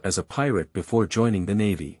labeled as a pirate before joining the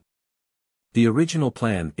Navy. The original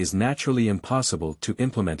plan is naturally impossible to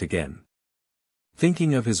implement again.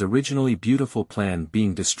 Thinking of his originally beautiful plan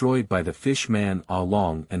being destroyed by the fish man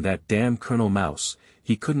along and that damn Colonel Mouse,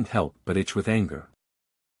 he couldn't help but itch with anger.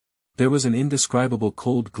 There was an indescribable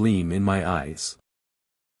cold gleam in my eyes.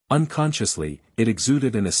 Unconsciously, it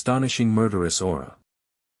exuded an astonishing murderous aura.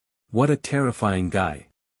 What a terrifying guy.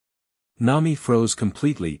 Nami froze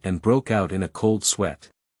completely and broke out in a cold sweat.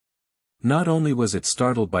 Not only was it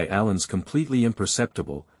startled by Alan's completely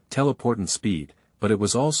imperceptible, teleportant speed, but it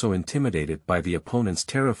was also intimidated by the opponent's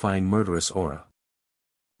terrifying murderous aura.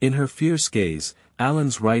 In her fierce gaze,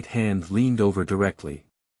 Alan's right hand leaned over directly.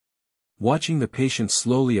 Watching the patient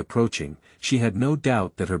slowly approaching, she had no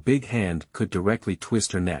doubt that her big hand could directly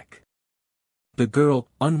twist her neck. The girl,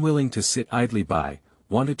 unwilling to sit idly by,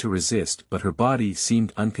 wanted to resist but her body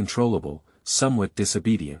seemed uncontrollable, somewhat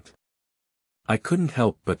disobedient. I couldn't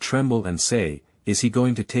help but tremble and say, is he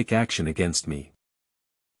going to take action against me?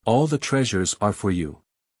 All the treasures are for you.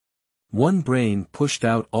 One brain pushed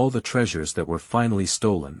out all the treasures that were finally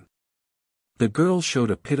stolen. The girl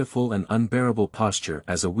showed a pitiful and unbearable posture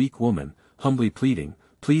as a weak woman, humbly pleading,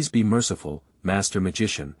 please be merciful, Master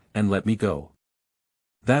Magician, and let me go.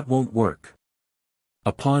 That won't work.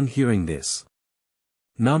 Upon hearing this,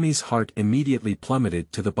 Nami's heart immediately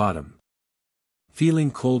plummeted to the bottom.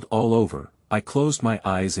 Feeling cold all over, I closed my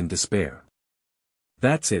eyes in despair.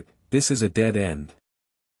 That's it, this is a dead end.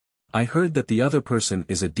 I heard that the other person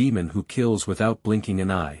is a demon who kills without blinking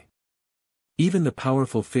an eye. Even the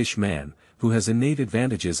powerful fish man, who has innate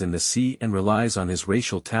advantages in the sea and relies on his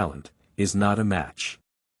racial talent, is not a match.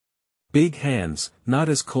 Big hands, not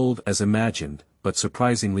as cold as imagined, but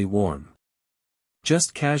surprisingly warm.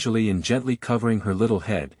 Just casually and gently covering her little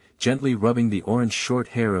head, gently rubbing the orange short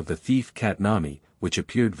hair of the thief cat Nami, which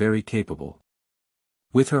appeared very capable.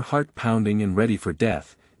 With her heart pounding and ready for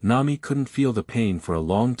death, Nami couldn't feel the pain for a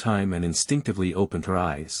long time and instinctively opened her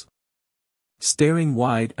eyes. Staring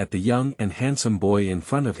wide at the young and handsome boy in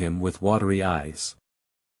front of him with watery eyes.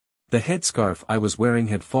 The headscarf I was wearing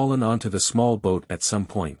had fallen onto the small boat at some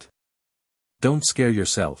point. Don't scare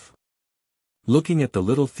yourself. Looking at the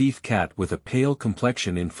little thief cat with a pale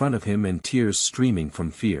complexion in front of him and tears streaming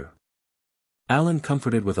from fear. Alan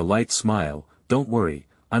comforted with a light smile, "Don't worry,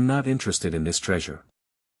 I'm not interested in this treasure."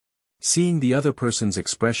 Seeing the other person's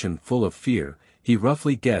expression full of fear, he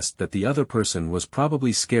roughly guessed that the other person was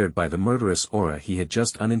probably scared by the murderous aura he had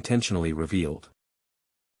just unintentionally revealed.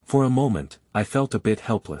 For a moment, I felt a bit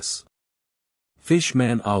helpless.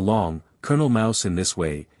 Fishman ah long, Colonel Mouse, in this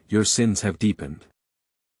way, your sins have deepened.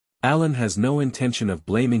 Alan has no intention of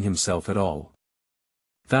blaming himself at all.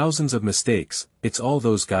 Thousands of mistakes, it's all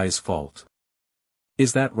those guys' fault.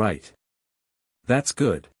 Is that right? That's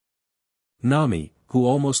good. Nami, who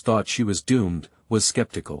almost thought she was doomed, was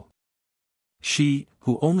skeptical. She,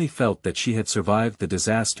 who only felt that she had survived the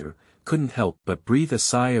disaster, couldn't help but breathe a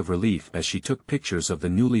sigh of relief as she took pictures of the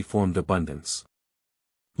newly formed abundance.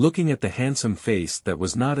 Looking at the handsome face that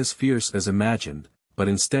was not as fierce as imagined, but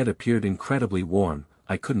instead appeared incredibly warm,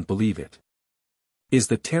 I couldn't believe it. Is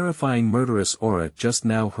the terrifying murderous aura just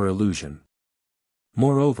now her illusion?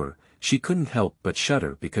 Moreover, she couldn't help but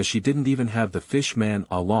shudder because she didn't even have the Fishman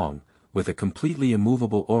ah long, with a completely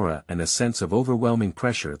immovable aura and a sense of overwhelming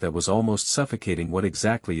pressure that was almost suffocating. What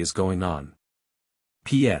exactly is going on?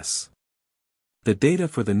 P.S. The data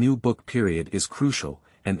for the new book period is crucial,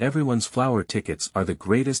 and everyone's flower tickets are the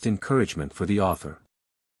greatest encouragement for the author.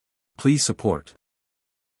 Please support.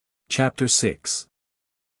 Chapter 6.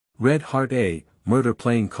 Red Heart A, Murder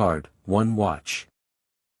Playing Card, 1 Watch.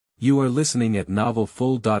 You are listening at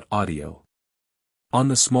novelfull.audio. On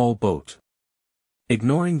the small boat.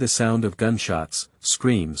 Ignoring the sound of gunshots,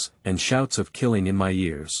 screams, and shouts of killing in my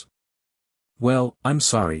ears. Well, I'm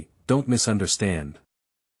sorry, don't misunderstand.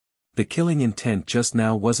 The killing intent just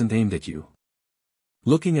now wasn't aimed at you.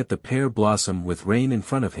 Looking at the pear blossom with rain in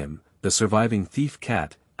front of him, the surviving thief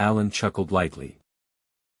cat, Alan chuckled lightly.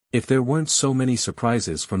 If there weren't so many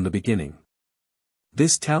surprises from the beginning.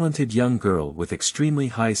 This talented young girl with extremely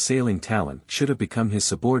high sailing talent should have become his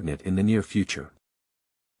subordinate in the near future.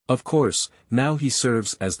 Of course, now he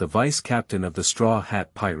serves as the vice-captain of the Straw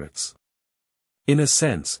Hat Pirates. In a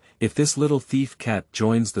sense, if this little thief cat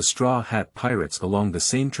joins the Straw Hat Pirates along the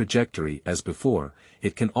same trajectory as before,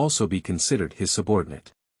 it can also be considered his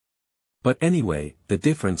subordinate. But anyway, the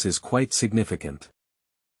difference is quite significant.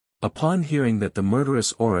 Upon hearing that the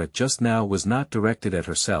murderous aura just now was not directed at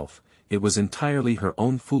herself, it was entirely her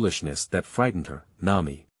own foolishness that frightened her,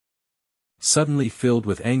 Nami. Suddenly filled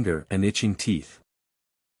with anger and itching teeth.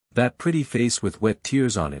 That pretty face with wet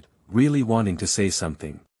tears on it, really wanting to say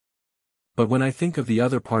something. But when I think of the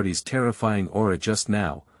other party's terrifying aura just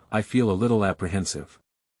now, I feel a little apprehensive.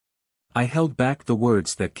 I held back the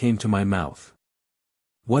words that came to my mouth.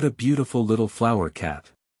 What a beautiful little flower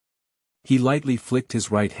cat. He lightly flicked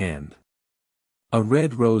his right hand. A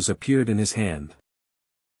red rose appeared in his hand.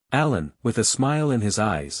 Alan, with a smile in his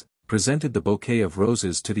eyes, presented the bouquet of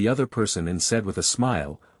roses to the other person and said with a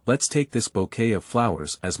smile, "Let's take this bouquet of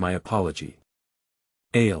flowers as my apology."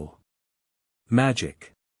 Ale.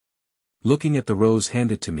 Magic. Looking at the rose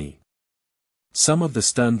handed to me. Some of the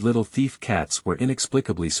stunned little thief cats were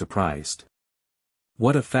inexplicably surprised.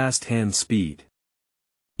 What a fast hand speed.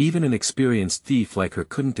 Even an experienced thief like her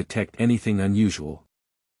couldn't detect anything unusual.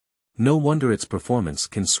 No wonder its performance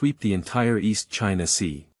can sweep the entire East China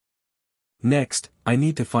Sea. Next, I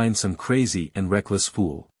need to find some crazy and reckless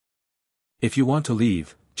fool. If you want to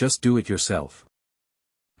leave, just do it yourself.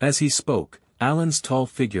 As he spoke, Alan's tall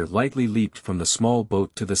figure lightly leaped from the small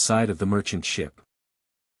boat to the side of the merchant ship.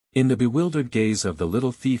 In the bewildered gaze of the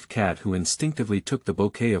little thief cat who instinctively took the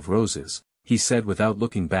bouquet of roses, he said without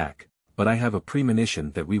looking back, "But I have a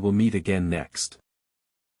premonition that we will meet again next."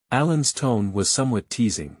 Alan's tone was somewhat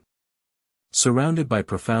teasing. Surrounded by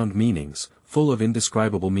profound meanings, full of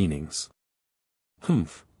indescribable meanings.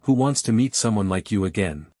 Humph, who wants to meet someone like you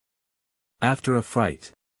again? After a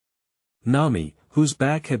fright. Nami, whose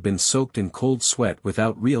back had been soaked in cold sweat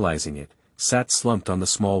without realizing it, sat slumped on the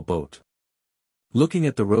small boat. Looking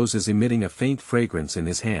at the roses emitting a faint fragrance in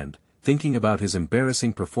his hand, thinking about his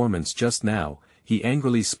embarrassing performance just now, he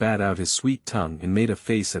angrily spat out his sweet tongue and made a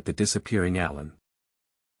face at the disappearing Alan.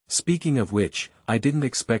 Speaking of which, I didn't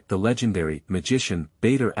expect the legendary magician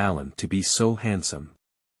Bader Allen to be so handsome.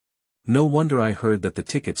 No wonder I heard that the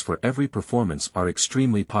tickets for every performance are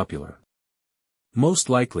extremely popular. Most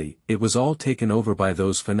likely, it was all taken over by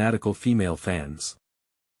those fanatical female fans.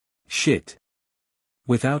 Shit.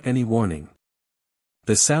 Without any warning.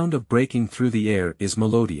 The sound of breaking through the air is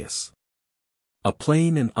melodious. A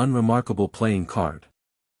plain and unremarkable playing card.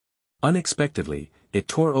 Unexpectedly, it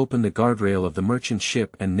tore open the guardrail of the merchant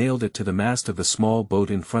ship and nailed it to the mast of the small boat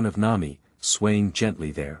in front of Nami, swaying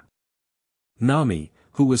gently there. Nami,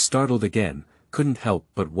 who was startled again, couldn't help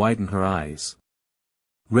but widen her eyes.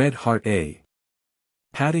 Red Heart A.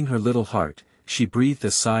 Patting her little heart, she breathed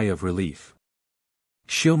a sigh of relief.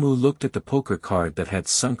 Shiomu looked at the poker card that had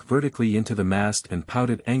sunk vertically into the mast and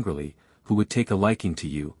pouted angrily, "Who would take a liking to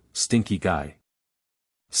you, stinky guy?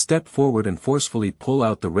 Step forward and forcefully pull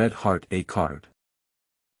out the red heart A card."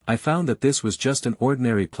 I found that this was just an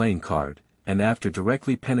ordinary playing card, and after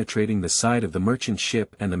directly penetrating the side of the merchant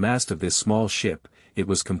ship and the mast of this small ship, it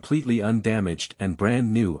was completely undamaged and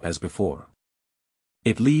brand new as before.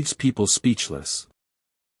 It leaves people speechless.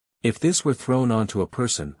 If this were thrown onto a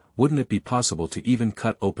person, wouldn't it be possible to even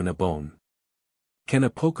cut open a bone? Can a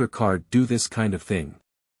poker card do this kind of thing?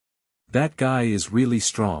 That guy is really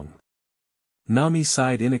strong. Nami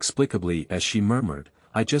sighed inexplicably as she murmured,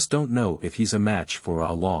 "I just don't know if he's a match for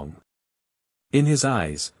A Long." In his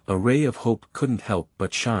eyes, a ray of hope couldn't help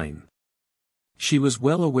but shine. She was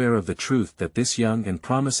well aware of the truth that this young and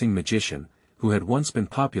promising magician, who had once been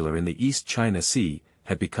popular in the East China Sea,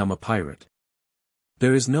 had become a pirate.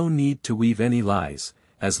 There is no need to weave any lies.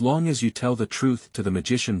 As long as you tell the truth to the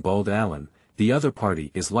magician bawled Alan, the other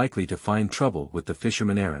party is likely to find trouble with the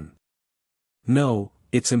fisherman Aaron. No,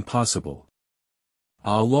 it's impossible.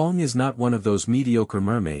 A Long is not one of those mediocre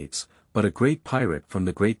mermaids, but a great pirate from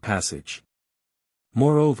the Great Passage.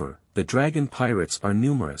 Moreover, the dragon pirates are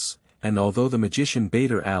numerous, and although the magician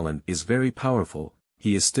Bader Allen is very powerful,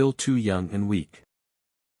 he is still too young and weak.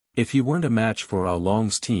 If he weren't a match for A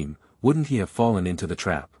Long's team, wouldn't he have fallen into the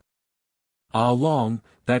trap? A Long,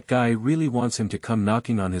 that guy really wants him to come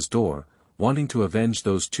knocking on his door, wanting to avenge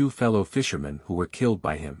those two fellow fishermen who were killed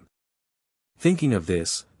by him. Thinking of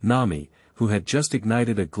this, Nami, who had just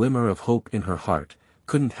ignited a glimmer of hope in her heart,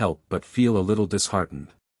 couldn't help but feel a little disheartened.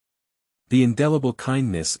 The indelible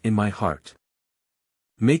kindness in my heart.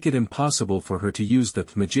 Make it impossible for her to use the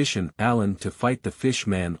magician Alan to fight the fish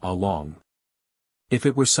man A Long. If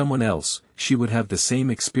it were someone else, she would have the same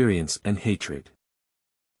experience and hatred.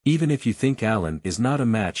 Even if you think Alan is not a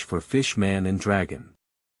match for fish man and dragon.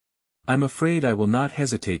 I'm afraid I will not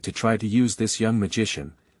hesitate to try to use this young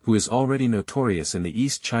magician, who is already notorious in the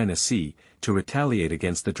East China Sea, to retaliate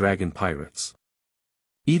against the dragon pirates.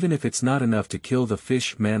 Even if it's not enough to kill the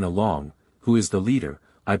fish man A Long, who is the leader,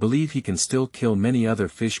 I believe he can still kill many other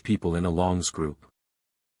fish people in A Long's group.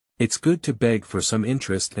 It's good to beg for some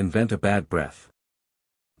interest and vent a bad breath.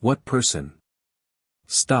 What person?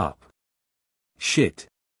 Stop. Shit.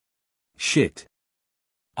 Shit.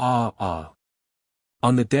 Ah.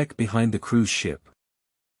 On the deck behind the cruise ship.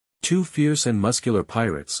 Two fierce and muscular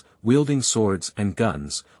pirates, wielding swords and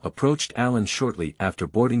guns, approached Alan shortly after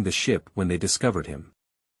boarding the ship when they discovered him.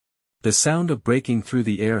 The sound of breaking through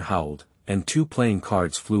the air howled, and two playing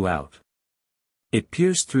cards flew out. It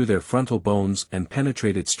pierced through their frontal bones and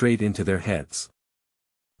penetrated straight into their heads.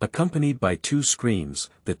 Accompanied by two screams,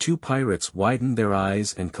 the two pirates widened their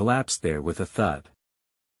eyes and collapsed there with a thud.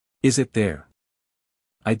 Is it there?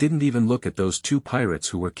 I didn't even look at those two pirates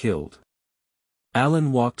who were killed.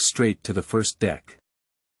 Alan walked straight to the first deck.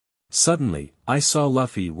 Suddenly, I saw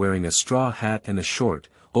Luffy wearing a straw hat and a short,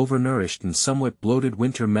 overnourished and somewhat bloated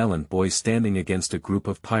winter melon boy standing against a group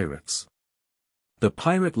of pirates. The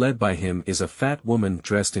pirate led by him is a fat woman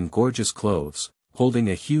dressed in gorgeous clothes, holding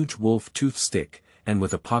a huge wolf tooth stick, and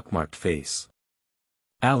with a pockmarked face.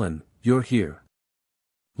 Alan, you're here.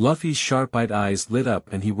 Luffy's sharp-eyed eyes lit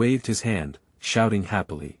up and he waved his hand, shouting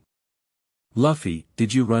happily. Luffy,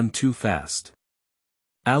 did you run too fast?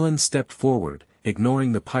 Alan stepped forward,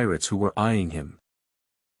 ignoring the pirates who were eyeing him.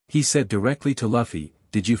 He said directly to Luffy,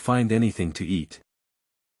 did you find anything to eat?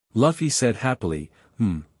 Luffy said happily,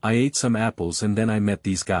 I ate some apples and then I met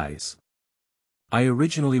these guys. I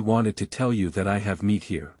originally wanted to tell you that I have meat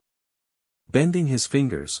here. Bending his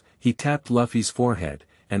fingers, he tapped Luffy's forehead,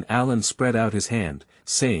 and Alan spread out his hand,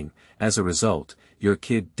 saying, as a result, your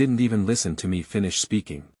kid didn't even listen to me finish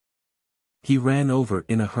speaking. He ran over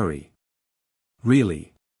in a hurry.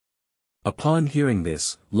 Really? Upon hearing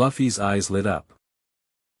this, Luffy's eyes lit up.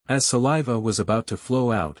 As saliva was about to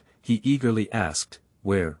flow out, he eagerly asked,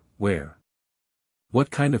 Where? What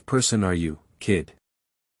kind of person are you, kid?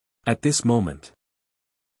 At this moment,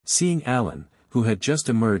 seeing Alan, who had just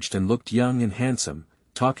emerged and looked young and handsome,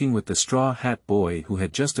 talking with the straw hat boy who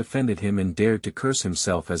had just offended him and dared to curse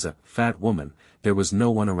himself as a fat woman, there was no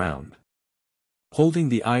one around. Holding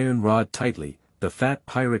the iron rod tightly, the fat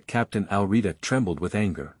pirate captain Arita trembled with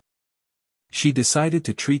anger. She decided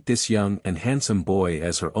to treat this young and handsome boy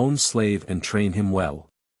as her own slave and train him well.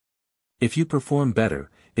 If you perform better,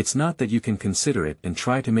 it's not that you can consider it and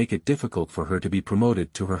try to make it difficult for her to be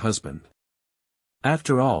promoted to her husband.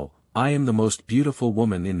 After all, I am the most beautiful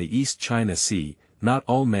woman in the East China Sea, not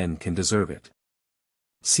all men can deserve it.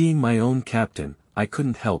 Seeing my own captain, I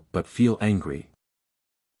couldn't help but feel angry.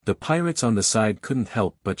 The pirates on the side couldn't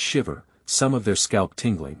help but shiver, some of their scalp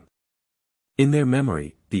tingling. In their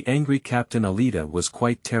memory, the angry Captain Arita was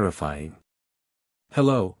quite terrifying.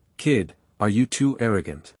 "Hello, kid, are you too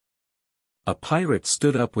arrogant?" A pirate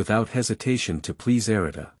stood up without hesitation to please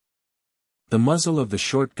Arita. The muzzle of the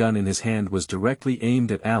short gun in his hand was directly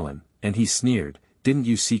aimed at Alan, and he sneered, "Didn't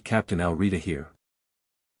you see Captain Arita here?"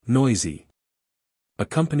 Noisy.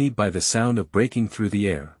 Accompanied by the sound of breaking through the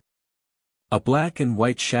air. A black and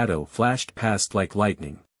white shadow flashed past like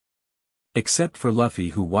lightning. Except for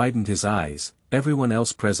Lufei, who widened his eyes, everyone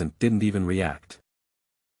else present didn't even react.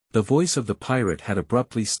 The voice of the pirate had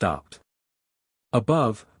abruptly stopped.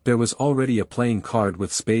 Above, there was already a playing card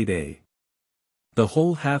with spade A. The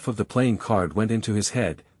whole half of the playing card went into his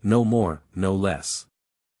head, no more, no less.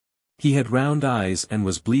 He had round eyes and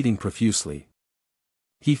was bleeding profusely.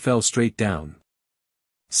 He fell straight down.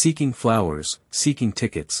 Seeking flowers, seeking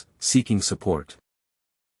tickets, seeking support.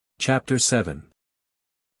 Chapter 7.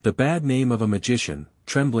 The Bad Name of a Magician,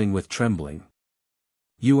 Trembling with Trembling.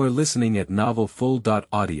 You are listening at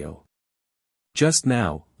novelfull.audio. Just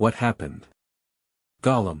now, what happened?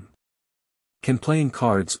 Gollum. Can playing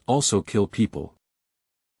cards also kill people?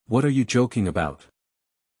 What are you joking about?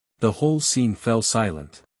 The whole scene fell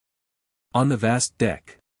silent. On the vast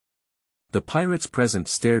deck. The pirates present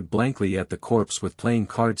stared blankly at the corpse with playing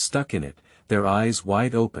cards stuck in it, their eyes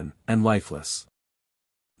wide open and lifeless.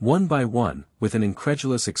 One by one, with an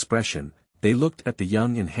incredulous expression, they looked at the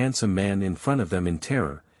young and handsome man in front of them in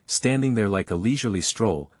terror, standing there like a leisurely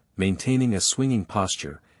stroll, maintaining a swinging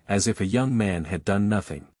posture, as if a young man had done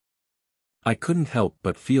nothing. I couldn't help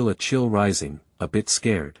but feel a chill rising, a bit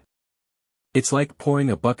scared. It's like pouring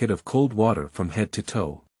a bucket of cold water from head to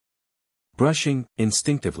toe. Brushing,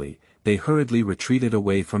 instinctively, they hurriedly retreated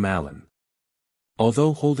away from Alan.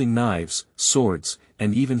 Although holding knives, swords,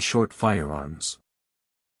 and even short firearms.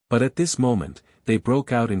 But at this moment, they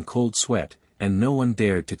broke out in cold sweat, and no one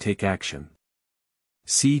dared to take action.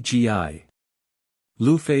 CGI.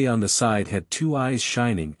 Lufei on the side had two eyes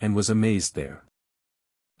shining and was amazed there.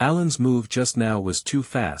 Alan's move just now was too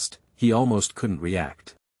fast, he almost couldn't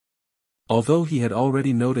react. Although he had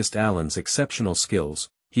already noticed Alan's exceptional skills,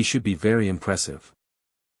 he should be very impressive.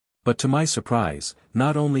 But to my surprise,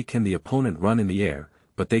 not only can the opponent run in the air,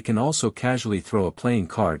 but they can also casually throw a playing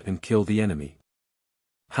card and kill the enemy.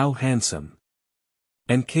 How handsome.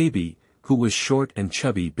 And KB, who was short and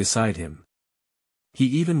chubby beside him. He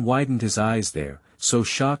even widened his eyes there, so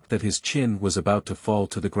shocked that his chin was about to fall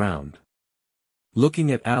to the ground.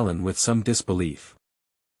 Looking at Alan with some disbelief.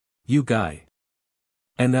 You guy.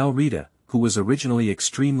 And Arita, who was originally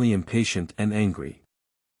extremely impatient and angry.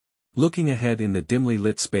 Looking ahead in the dimly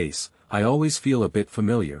lit space, I always feel a bit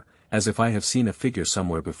familiar, as if I have seen a figure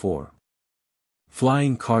somewhere before.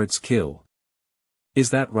 Flying cards kill.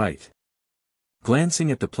 Is that right? Glancing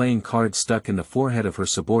at the playing card stuck in the forehead of her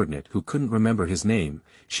subordinate who couldn't remember his name,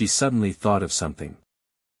 she suddenly thought of something.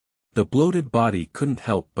 The bloated body couldn't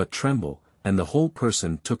help but tremble, and the whole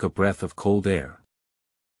person took a breath of cold air.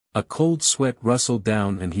 A cold sweat rustled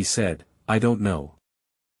down and he said, I don't know.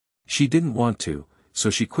 She didn't want to, so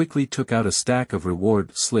she quickly took out a stack of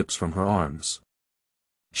reward slips from her arms.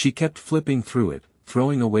 She kept flipping through it,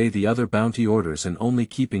 throwing away the other bounty orders and only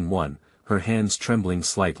keeping one, her hands trembling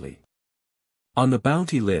slightly. On the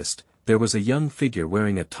bounty list, there was a young figure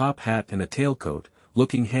wearing a top hat and a tailcoat,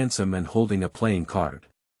 looking handsome and holding a playing card.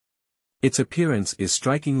 Its appearance is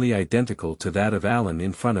strikingly identical to that of Alan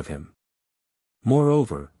in front of him.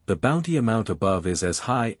 Moreover, the bounty amount above is as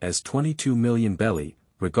high as 22 million belly,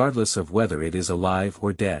 regardless of whether it is alive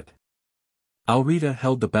or dead. Arita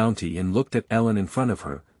held the bounty and looked at Ellen in front of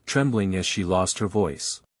her, trembling as she lost her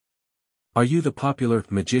voice. Are you the popular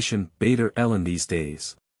magician Bader Ellen these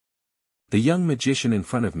days? The young magician in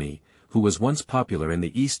front of me, who was once popular in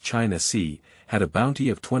the East China Sea, had a bounty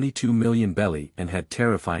of 22 million belly and had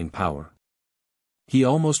terrifying power. He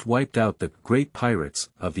almost wiped out the great pirates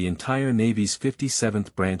of the entire Navy's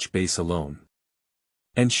 57th branch base alone.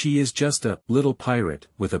 And she is just a little pirate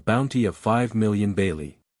with a bounty of 5 million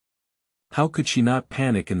bailey. How could she not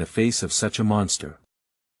panic in the face of such a monster?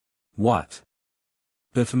 What?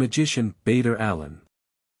 The magician Bader Allen.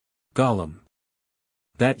 Gollum.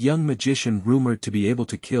 That young magician rumored to be able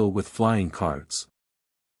to kill with flying cards.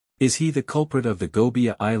 Is he the culprit of the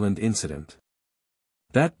Gobia Island incident?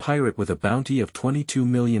 That pirate with a bounty of 22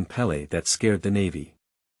 million pele that scared the Navy.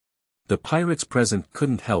 The pirates present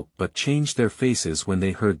couldn't help but change their faces when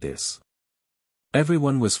they heard this.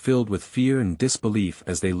 Everyone was filled with fear and disbelief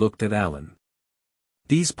as they looked at Alan.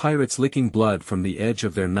 These pirates licking blood from the edge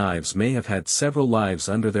of their knives may have had several lives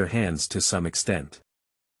under their hands to some extent.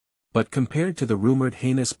 But compared to the rumored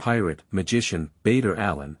heinous pirate, magician, Bader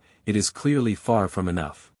Allen, it is clearly far from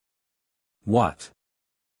enough. What?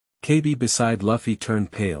 KB beside Lufei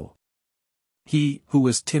turned pale. He, who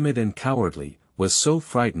was timid and cowardly, was so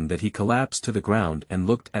frightened that he collapsed to the ground and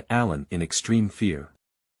looked at Allen in extreme fear.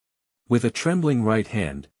 With a trembling right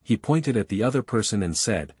hand, he pointed at the other person and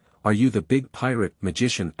said, "Are you the big pirate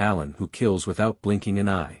magician Allen who kills without blinking an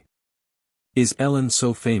eye? Is Ellen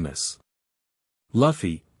so famous?"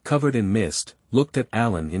 Lufei, covered in mist, looked at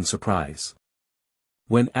Allen in surprise.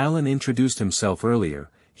 When Allen introduced himself earlier,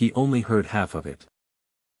 he only heard half of it.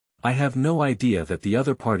 "I have no idea that the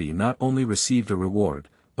other party not only received a reward,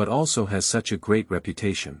 but also has such a great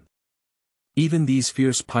reputation. Even these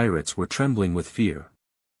fierce pirates were trembling with fear.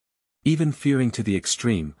 Even fearing to the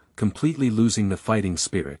extreme, completely losing the fighting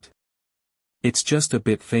spirit. It's just a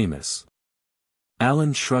bit famous."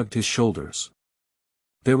 Allen shrugged his shoulders.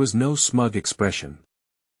 There was no smug expression.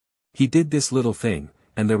 He did this little thing,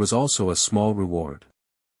 and there was also a small reward.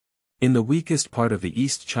 In the weakest part of the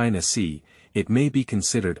East China Sea, it may be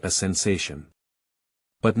considered a sensation.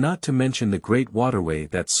 But not to mention the great waterway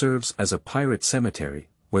that serves as a pirate cemetery,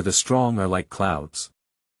 where the strong are like clouds.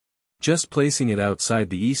 Just placing it outside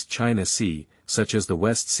the East China Sea, such as the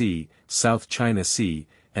West Sea, South China Sea,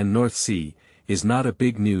 and North Sea, is not a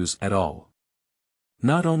big news at all.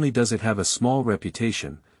 Not only does it have a small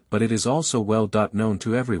reputation, but it is also well known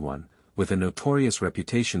to everyone, with a notorious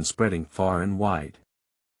reputation spreading far and wide.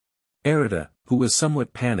 Arita, who was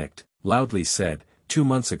somewhat panicked, loudly said, 2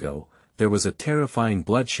 months ago, there was a terrifying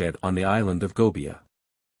bloodshed on the island of Goba.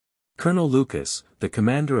 Colonel Lucas, the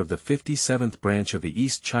commander of the 57th branch of the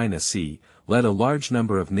East China Sea, led a large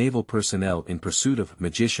number of naval personnel in pursuit of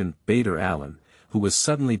magician Bader Allen, who was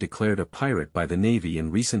suddenly declared a pirate by the Navy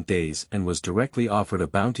in recent days and was directly offered a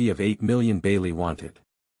bounty of 8 million Bailey wanted.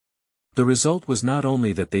 The result was not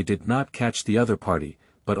only that they did not catch the other party,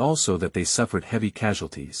 but also that they suffered heavy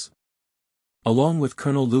casualties. Along with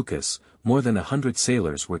Colonel Lucas, more than 100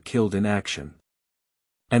 sailors were killed in action.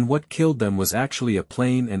 And what killed them was actually a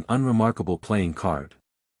plain and unremarkable playing card.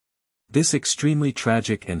 This extremely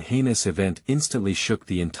tragic and heinous event instantly shook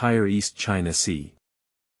the entire East China Sea.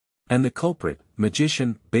 And the culprit,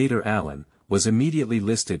 magician Bader Allen, was immediately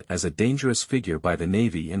listed as a dangerous figure by the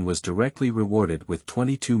Navy and was directly rewarded with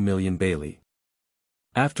 22 million Bailey.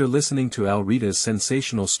 After listening to Arita's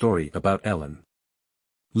sensational story about Ellen,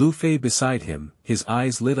 Lufei beside him, his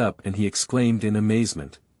eyes lit up and he exclaimed in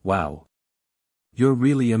amazement, "Wow! You're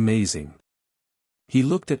really amazing." He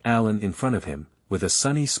looked at Allen in front of him, with a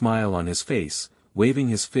sunny smile on his face, waving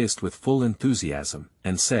his fist with full enthusiasm,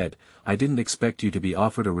 and said, "I didn't expect you to be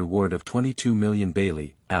offered a reward of 22 million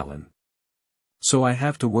Bailey, Allen. So I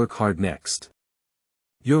have to work hard next.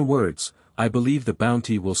 Your words, I believe the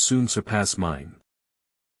bounty will soon surpass mine."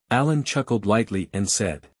 Allen chuckled lightly and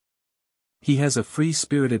said, "He has a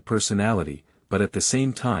free-spirited personality, but at the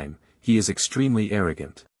same time, he is extremely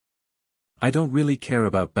arrogant. I don't really care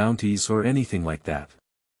about bounties or anything like that.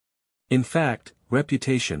 In fact,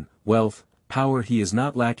 reputation, wealth, power, he is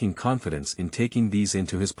not lacking confidence in taking these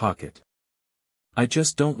into his pocket. I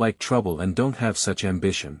just don't like trouble and don't have such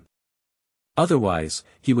ambition. Otherwise,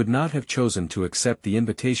 he would not have chosen to accept the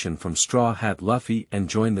invitation from Straw Hat Lufei and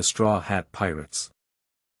join the Straw Hat Pirates.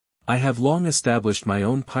 I have long established my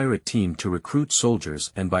own pirate team to recruit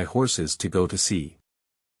soldiers and buy horses to go to sea.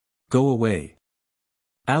 Go away."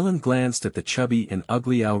 Allen glanced at the chubby and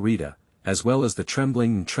ugly Arita, as well as the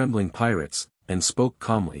trembling pirates, and spoke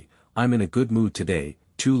calmly, "I'm in a good mood today,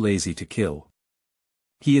 too lazy to kill."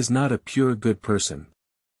 He is not a pure good person.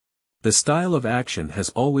 The style of action has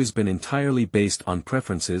always been entirely based on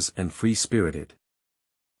preferences and free-spirited.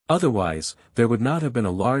 Otherwise, there would not have been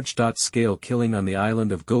a large-scale killing on the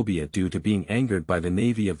island of Goba due to being angered by the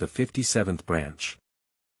Navy of the 57th branch.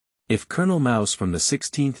 If Colonel Mouse from the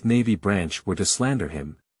 16th Navy branch were to slander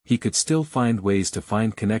him, he could still find ways to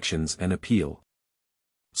find connections and appeal.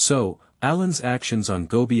 So, Allen's actions on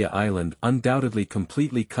Goba Island undoubtedly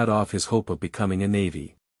completely cut off his hope of becoming a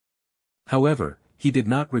Navy. However, he did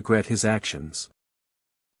not regret his actions.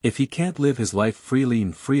 If he can't live his life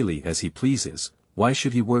freely as he pleases, why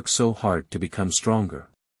should he work so hard to become stronger?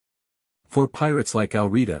 For pirates like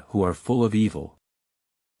Arita who are full of evil,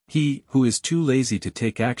 he who is too lazy to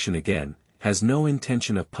take action again, has no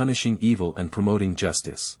intention of punishing evil and promoting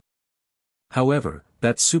justice. However,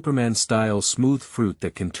 that Superman-style smooth fruit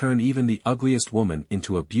that can turn even the ugliest woman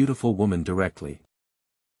into a beautiful woman directly.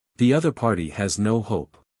 The other party has no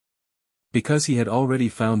hope. Because he had already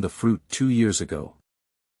found the fruit 2 years ago.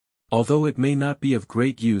 Although it may not be of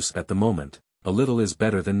great use at the moment, a little is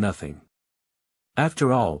better than nothing.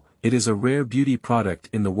 After all, it is a rare beauty product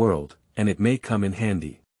in the world, and it may come in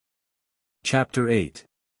handy. Chapter 8.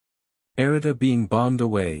 Arita being bombed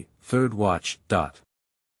away, third watch.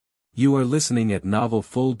 You are listening at Novel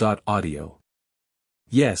Full. Audio.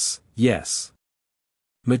 Yes, yes.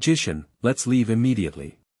 Magician, let's leave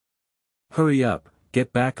immediately. Hurry up,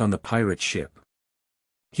 get back on the pirate ship.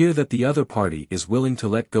 Hear that the other party is willing to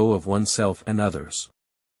let go of oneself and others.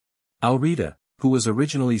 Arita, who was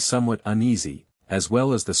originally somewhat uneasy, as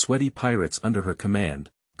well as the sweaty pirates under her command,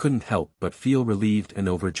 couldn't help but feel relieved and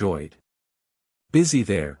overjoyed. Busy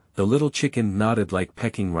there, the little chicken nodded like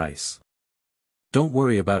pecking rice. Don't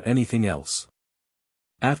worry about anything else.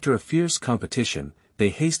 After a fierce competition, they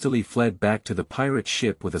hastily fled back to the pirate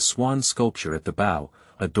ship with a swan sculpture at the bow,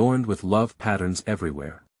 adorned with love patterns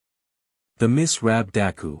everywhere. The Miss Rab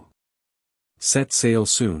Daku. Set sail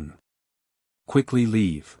soon. Quickly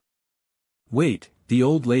leave. Wait, the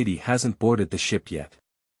old lady hasn't boarded the ship yet.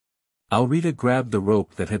 Arita grabbed the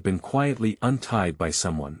rope that had been quietly untied by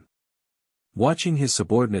someone. Watching his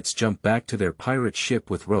subordinates jump back to their pirate ship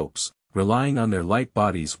with ropes, relying on their light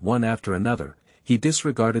bodies one after another, he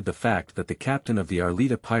disregarded the fact that the captain of the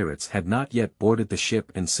Arita pirates had not yet boarded the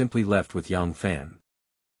ship and simply left with Yang Fan.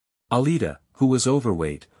 Arita, who was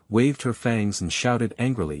overweight, waved her fangs and shouted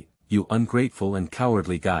angrily, "You ungrateful and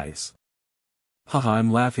cowardly guys. Haha,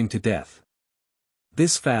 I'm laughing to death."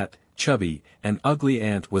 This fat, chubby, and ugly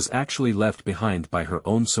ant was actually left behind by her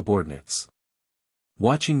own subordinates.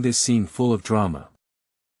 Watching this scene full of drama,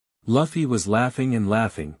 Lufei was laughing and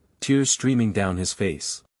laughing, tears streaming down his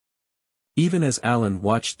face. Even as Alan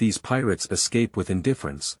watched these pirates escape with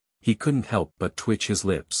indifference, he couldn't help but twitch his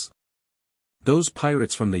lips. Those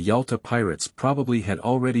pirates from the Yalta pirates probably had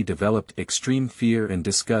already developed extreme fear and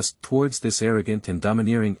disgust towards this arrogant and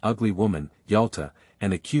domineering ugly woman, Yalta,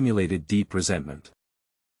 and accumulated deep resentment.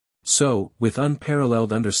 So, with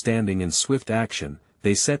unparalleled understanding and swift action,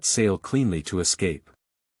 they set sail cleanly to escape.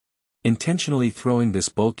 Intentionally throwing this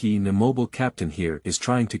bulky and immobile captain here is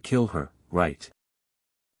trying to kill her, right?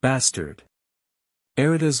 Bastard.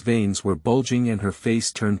 Arita's veins were bulging and her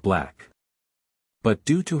face turned black. But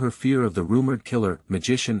due to her fear of the rumored killer,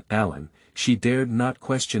 magician, Alan, she dared not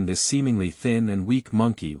question this seemingly thin and weak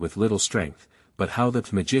monkey with little strength, but how the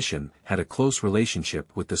magician had a close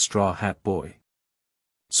relationship with the Straw Hat Boy.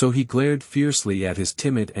 So he glared fiercely at his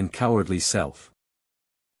timid and cowardly self.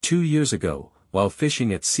 2 years ago, while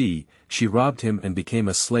fishing at sea, she robbed him and became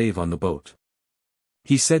a slave on the boat.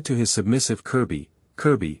 He said to his submissive Kirby,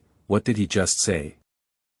 "Kirby, what did he just say?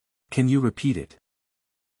 Can you repeat it?"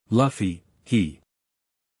 "Lufei,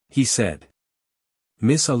 he said.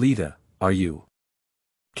 Miss Arita, are you?"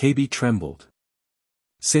 KB trembled.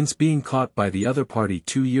 Since being caught by the other party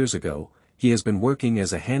 2 years ago, he has been working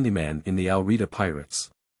as a handyman in the Arita pirates.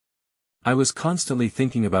 "I was constantly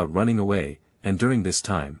thinking about running away, and during this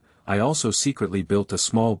time, I also secretly built a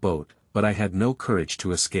small boat, but I had no courage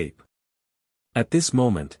to escape." At this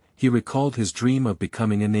moment, he recalled his dream of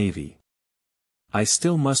becoming a navy. "I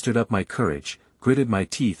still mustered up my courage, gritted my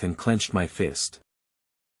teeth and clenched my fist.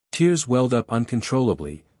 Tears welled up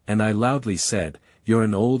uncontrollably, and I loudly said, 'You're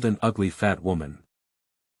an old and ugly fat woman.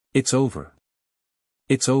 It's over.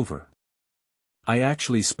 It's over.' I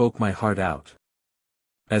actually spoke my heart out."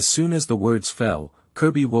 As soon as the words fell,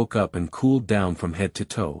 Kirby woke up and cooled down from head to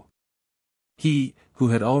toe. He, who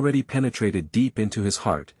had already penetrated deep into his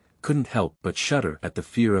heart, couldn't help but shudder at the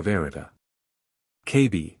fear of Arita.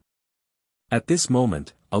 KB. At this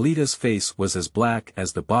moment, Alita's face was as black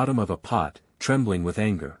as the bottom of a pot, trembling with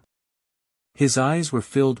anger. His eyes were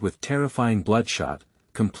filled with terrifying bloodshot,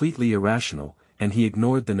 completely irrational, and he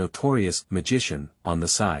ignored the notorious magician on the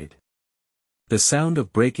side. The sound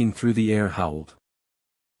of breaking through the air howled.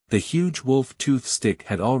 The huge wolf tooth stick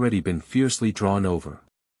had already been fiercely drawn over.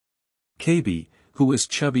 KB, who was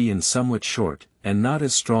chubby and somewhat short, and not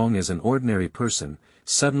as strong as an ordinary person,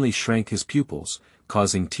 suddenly shrank his pupils,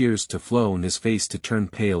 causing tears to flow and his face to turn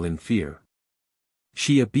pale in fear.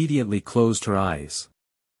 She obediently closed her eyes.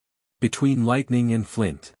 Between lightning and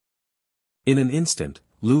flint. In an instant,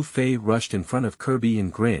 Lufei rushed in front of Kirby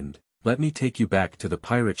and grinned, "Let me take you back to the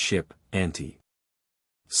pirate ship, Auntie."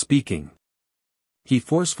 Speaking. He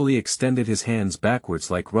forcefully extended his hands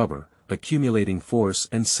backwards like rubber, accumulating force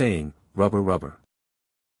and saying, "Rubber rubber."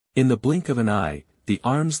 In the blink of an eye, the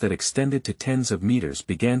arms that extended to tens of meters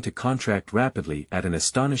began to contract rapidly at an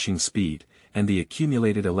astonishing speed, and the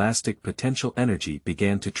accumulated elastic potential energy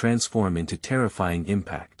began to transform into terrifying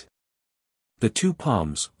impact. The two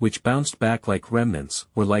palms, which bounced back like remnants,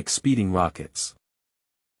 were like speeding rockets.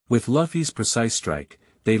 With Lufei's precise strike,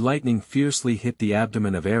 they lightning fiercely hit the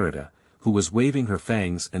abdomen of Arita, who was waving her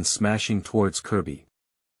fangs and smashing towards Kirby.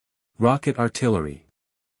 Rocket artillery.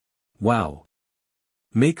 Wow.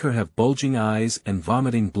 Make her have bulging eyes and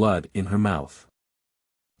vomiting blood in her mouth.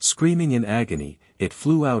 Screaming in agony, it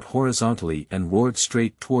flew out horizontally and roared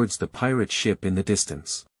straight towards the pirate ship in the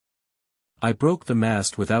distance. I broke the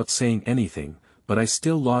mast without saying anything, but I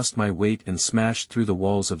still lost my weight and smashed through the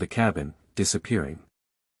walls of the cabin, disappearing.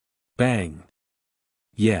 Bang!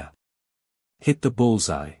 Yeah. Hit the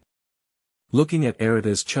bullseye. Looking at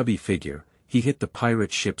Arita's chubby figure, he hit the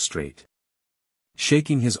pirate ship straight.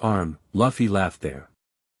 Shaking his arm, Lufei laughed there.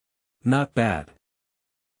 Not bad.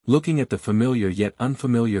 Looking at the familiar yet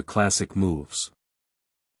unfamiliar classic moves.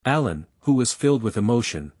 Alan, who was filled with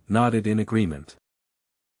emotion, nodded in agreement.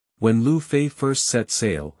 When Lufei first set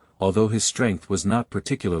sail, although his strength was not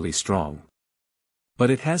particularly strong. But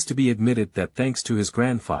it has to be admitted that thanks to his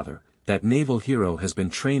grandfather, that naval hero has been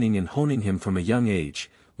training and honing him from a young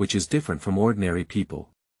age, which is different from ordinary people.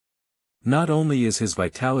 Not only is his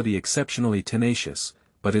vitality exceptionally tenacious,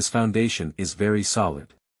 but his foundation is very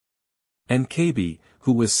solid. And KB,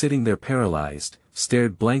 who was sitting there paralyzed,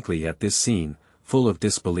 stared blankly at this scene, full of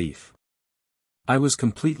disbelief. I was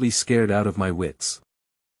completely scared out of my wits.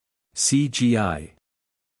 CGI.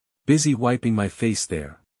 Busy wiping my face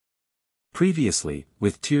there. Previously,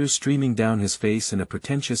 with tears streaming down his face and a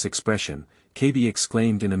pretentious expression, KB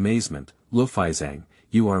exclaimed in amazement, "Lufei,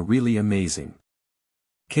 you are really amazing.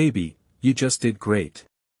 KB, you just did great."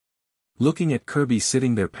 Looking at Kirby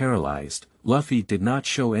sitting there paralyzed, Lufei did not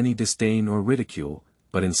show any disdain or ridicule,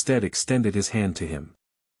 but instead extended his hand to him.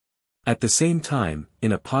 At the same time,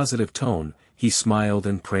 in a positive tone, he smiled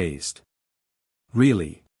and praised.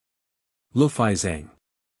 Really? Lufei.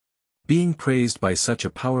 Being praised by such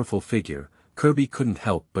a powerful figure, Kirby couldn't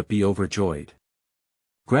help but be overjoyed.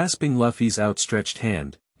 Grasping Lufei's outstretched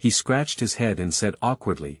hand, he scratched his head and said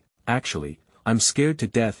awkwardly, "Actually, I'm scared to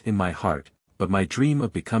death in my heart, but my dream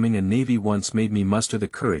of becoming a navy once made me muster the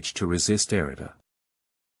courage to resist Arita.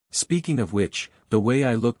 Speaking of which, the way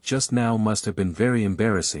I looked just now must have been very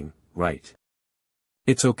embarrassing, right?"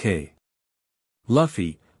 "It's okay."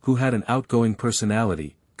 Lufei, who had an outgoing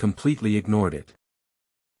personality, completely ignored it.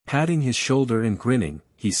 Patting his shoulder and grinning,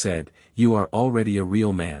 he said, "You are already a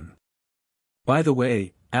real man. By the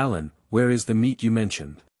way, Alan, where is the meat you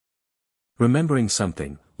mentioned?" Remembering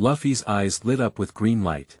something, Lufei's eyes lit up with green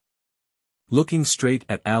light. Looking straight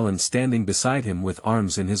at Alan standing beside him with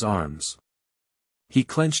arms in his arms. He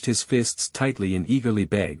clenched his fists tightly and eagerly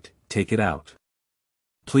begged, "Take it out.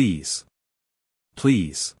 Please.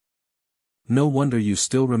 Please. No wonder you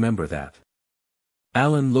still remember that."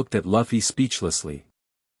 Alan looked at Lufei speechlessly.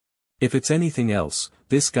 If it's anything else,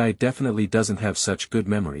 this guy definitely doesn't have such good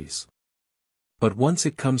memories. But once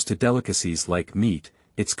it comes to delicacies like meat,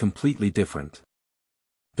 it's completely different.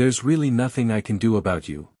 "There's really nothing I can do about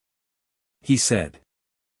you," he said.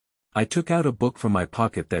 I took out a book from my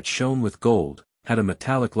pocket that shone with gold, had a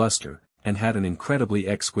metallic luster, and had an incredibly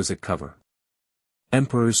exquisite cover.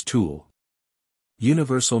 Emperor's Tool.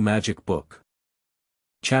 Universal Magic Book.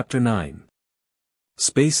 Chapter 9.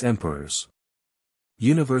 Space Emperors.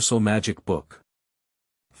 Universal Magic Book.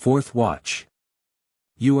 Fourth Watch.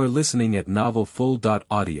 You are listening at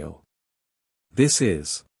novelfull.audio. This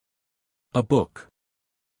is a book.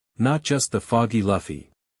 Not just the foggy Lufei.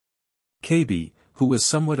 KB, who was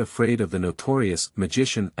somewhat afraid of the notorious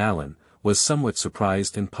magician Alan, was somewhat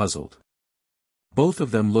surprised and puzzled. Both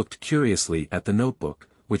of them looked curiously at the notebook,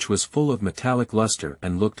 which was full of metallic luster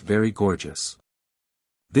and looked very gorgeous.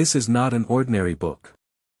 This is not an ordinary book.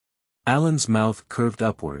 Alan's mouth curved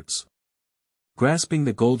upwards. Grasping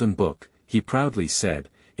the golden book, he proudly said,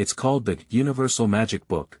 "It's called the Universal Magic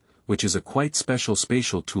Book, which is a quite special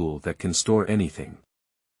spatial tool that can store anything.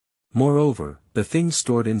 Moreover, the things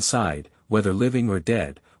stored inside, whether living or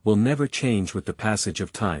dead, will never change with the passage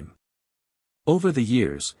of time." Over the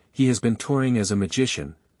years, he has been touring as a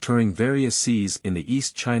magician, touring various seas in the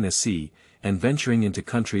East China Sea, and venturing into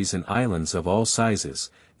countries and islands of all sizes,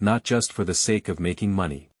 not just for the sake of making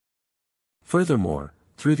money. Furthermore,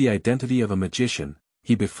 through the identity of a magician,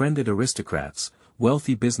 he befriended aristocrats,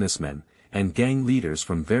 wealthy businessmen, and gang leaders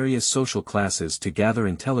from various social classes to gather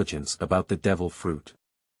intelligence about the devil fruit.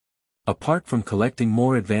 Apart from collecting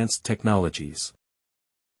more advanced technologies.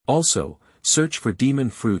 Also, search for demon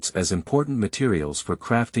fruits as important materials for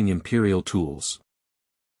crafting imperial tools.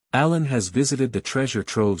 Alan has visited the treasure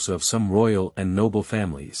troves of some royal and noble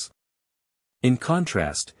families. In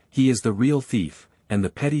contrast, he is the real thief, and the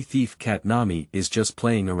petty thief Cat Nami is just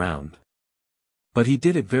playing around. But he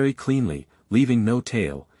did it very cleanly, leaving no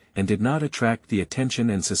tail, and did not attract the attention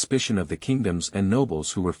and suspicion of the kingdoms and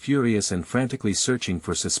nobles who were furious and frantically searching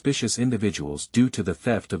for suspicious individuals due to the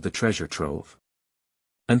theft of the treasure trove.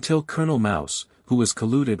 Until Colonel Mouse, who was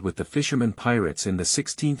colluded with the fishermen pirates in the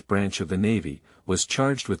 16th branch of the Navy, was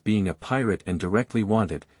charged with being a pirate and directly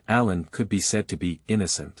wanted, Alan could be said to be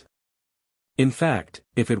innocent. In fact,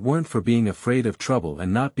 if it weren't for being afraid of trouble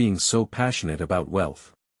and not being so passionate about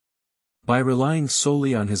wealth. By relying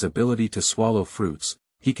solely on his ability to swallow fruits,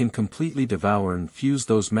 he can completely devour and fuse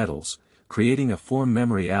those metals, creating a form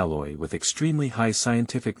memory alloy with extremely high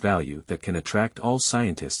scientific value that can attract all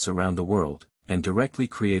scientists around the world, and directly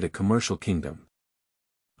create a commercial kingdom.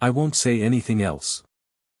 I won't say anything else.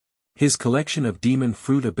 His collection of demon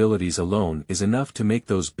fruit abilities alone is enough to make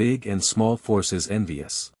those big and small forces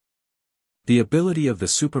envious. The ability of the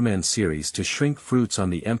Superman series to shrink fruits on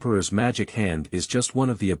the Emperor's magic hand is just one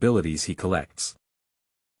of the abilities he collects.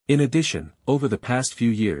 In addition, over the past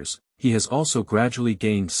few years, he has also gradually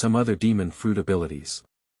gained some other demon fruit abilities.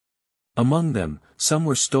 Among them, some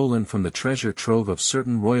were stolen from the treasure trove of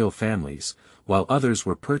certain royal families, while others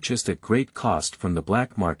were purchased at great cost from the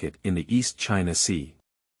black market in the East China Sea.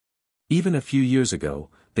 Even a few years ago,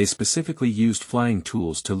 they specifically used flying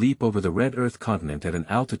tools to leap over the Red Earth continent at an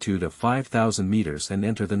altitude of 5,000 meters and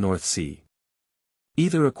enter the North Sea.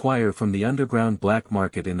 Either acquire from the underground black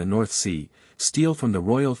market in the North Sea, steal from the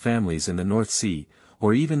royal families in the North Sea,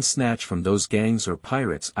 or even snatch from those gangs or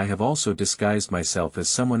pirates. I have also disguised myself as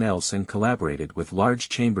someone else and collaborated with large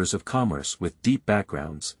chambers of commerce with deep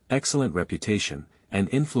backgrounds, excellent reputation, and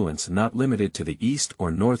influence not limited to the East or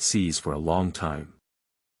North Seas for a long time.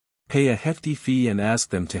 Pay a hefty fee and ask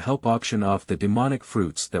them to help auction off the demonic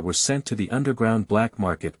fruits that were sent to the underground black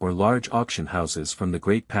market or large auction houses from the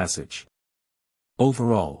Great Passage.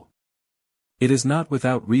 Overall, it is not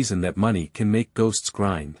without reason that money can make ghosts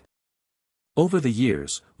grind. Over the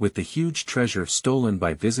years, with the huge treasure stolen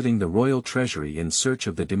by visiting the royal treasury in search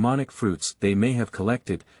of the demonic fruits they may have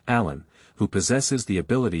collected, Alan, who possesses the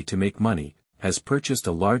ability to make money, has purchased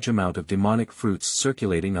a large amount of demonic fruits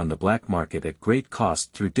circulating on the black market at great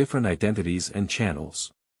cost through different identities and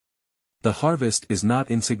channels. The harvest is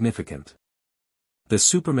not insignificant. The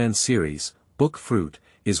Superman series, Book Fruit,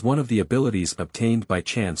 is one of the abilities obtained by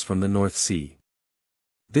chance from the North Sea.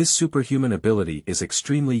 This superhuman ability is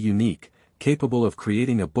extremely unique, capable of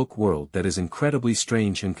creating a book world that is incredibly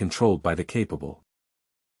strange and controlled by the capable.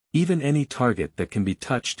 Even any target that can be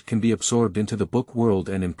touched can be absorbed into the book world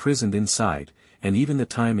and imprisoned inside, and even the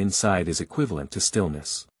time inside is equivalent to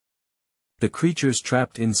stillness. The creatures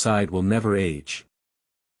trapped inside will never age.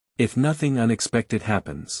 If nothing unexpected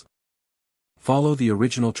happens. Follow the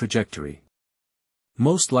original trajectory.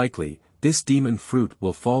 Most likely, this demon fruit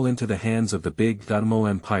will fall into the hands of the big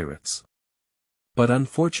Moem pirates. But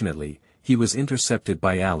unfortunately, he was intercepted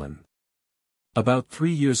by Alan. About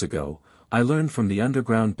 3 years ago, I learned from the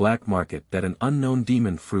underground black market that an unknown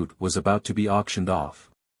demon fruit was about to be auctioned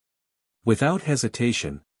off. Without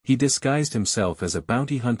hesitation, he disguised himself as a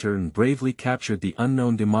bounty hunter and bravely captured the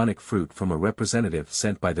unknown demonic fruit from a representative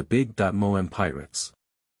sent by the big Moem pirates.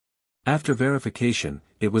 After verification,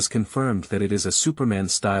 it was confirmed that it is a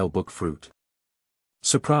Superman-style book fruit.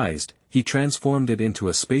 Surprised, he transformed it into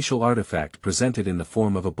a spatial artifact presented in the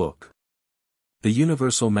form of a book. The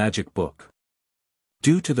Universal Magic Book.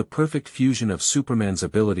 Due to the perfect fusion of Superman's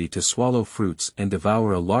ability to swallow fruits and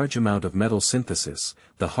devour a large amount of metal synthesis,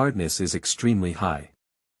 the hardness is extremely high.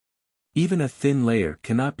 Even a thin layer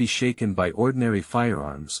cannot be shaken by ordinary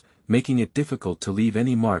firearms, making it difficult to leave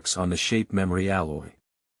any marks on the shape memory alloy.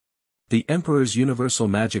 The Emperor's Universal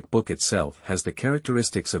Magic Book itself has the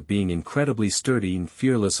characteristics of being incredibly sturdy and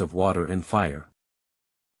fearless of water and fire.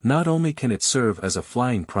 Not only can it serve as a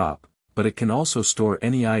flying prop, but it can also store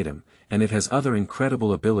any item, and it has other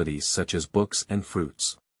incredible abilities such as books and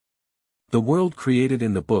fruits. The world created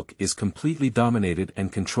in the book is completely dominated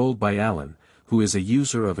and controlled by Alan, who is a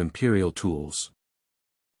user of imperial tools.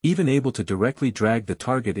 Even able to directly drag the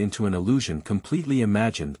target into an illusion completely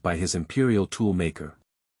imagined by his imperial tool maker.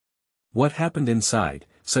 What happened inside,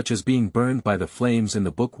 such as being burned by the flames in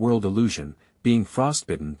the book world illusion, being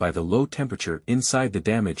frostbitten by the low temperature inside the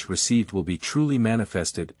damage received will be truly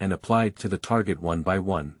manifested and applied to the target one by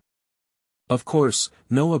one. Of course,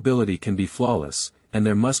 no ability can be flawless, and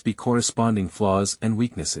there must be corresponding flaws and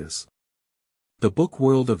weaknesses. The book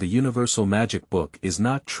world of the Universal Magic Book is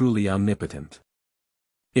not truly omnipotent.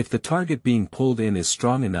 If the target being pulled in is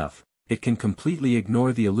strong enough, it can completely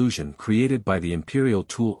ignore the illusion created by the Imperial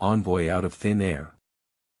Tool Envoy out of thin air.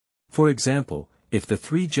 For example, if the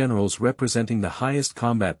 3 generals representing the highest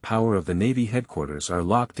combat power of the Navy headquarters are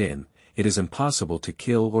locked in, it is impossible to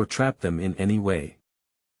kill or trap them in any way.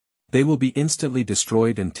 They will be instantly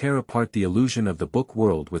destroyed and tear apart the illusion of the book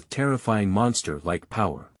world with terrifying monster-like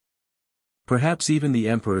power. Perhaps even the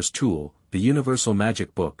Emperor's tool, the universal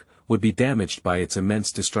magic book, would be damaged by its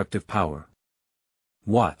immense destructive power.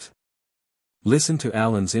 What? Listen to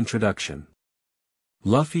Alan's introduction.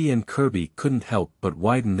 Luffy and Kirby couldn't help but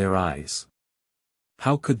widen their eyes.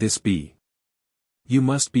 How could this be? You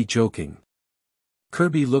must be joking.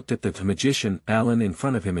 Kirby looked at the magician Alan in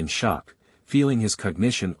front of him in shock, feeling his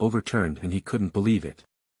cognition overturned, and he couldn't believe it.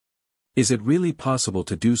 Is it really possible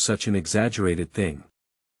to do such an exaggerated thing?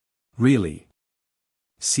 Really?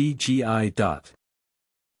 CGI.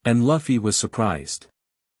 And Luffy was surprised.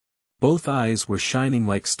 Both eyes were shining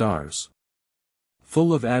like stars.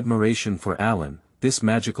 Full of admiration for Alan, this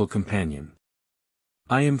magical companion.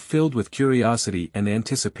 I am filled with curiosity and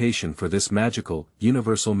anticipation for this magical,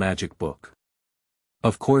 universal magic book.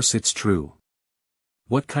 Of course it's true.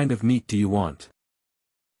 What kind of meat do you want?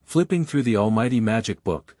 Flipping through the almighty magic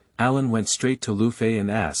book, Alan went straight to Lufei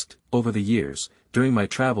and asked, over the years, during my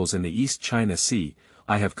travels in the East China Sea,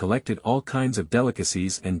 I have collected all kinds of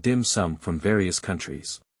delicacies and dim sum from various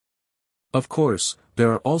countries. Of course,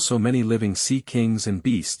 there are also many living sea kings and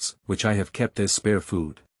beasts, which I have kept as spare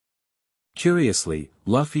food. Curiously,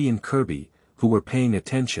 Luffy and Kirby, who were paying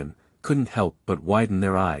attention, couldn't help but widen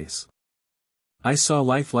their eyes. I saw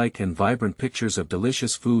lifelike and vibrant pictures of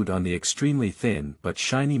delicious food on the extremely thin but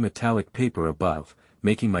shiny metallic paper above,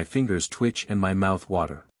 making my fingers twitch and my mouth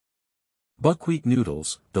water. Buckwheat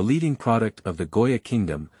noodles, the leading product of the Goya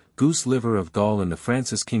Kingdom, goose liver of Gaul in the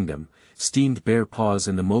Francis Kingdom, steamed bear paws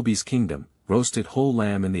in the Mobis Kingdom, roasted whole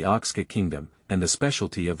lamb in the Oxca Kingdom, and the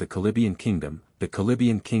specialty of the Calibian Kingdom, the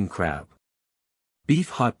Calibian king crab. Beef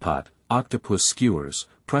hot pot, octopus skewers,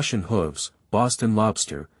 Prussian hooves, Boston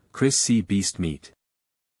lobster, Chris sea beast meat.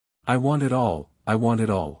 I want it all, I want it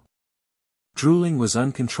all. Drooling was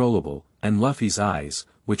uncontrollable, and Luffy's eyes,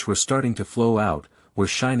 which were starting to flow out, were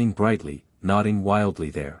shining brightly, nodding wildly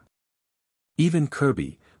there. Even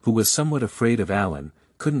Kirby, who was somewhat afraid of Alan,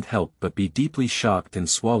 couldn't help but be deeply shocked and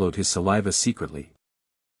swallowed his saliva secretly.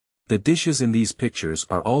 The dishes in these pictures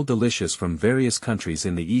are all delicious from various countries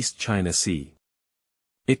in the East China Sea.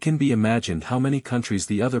 It can be imagined how many countries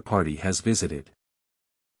the other party has visited.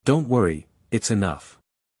 Don't worry, it's enough.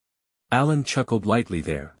 Alan chuckled lightly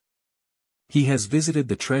there. He has visited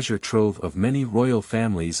the treasure trove of many royal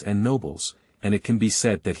families and nobles, and it can be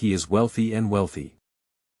said that he is wealthy and wealthy.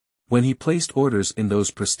 When he placed orders in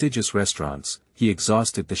those prestigious restaurants, he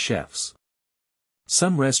exhausted the chefs.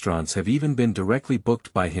 Some restaurants have even been directly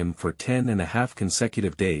booked by him for 10.5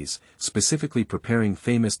 consecutive days, specifically preparing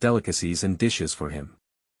famous delicacies and dishes for him.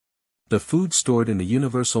 The food stored in the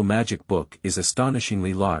Universal Magic Book is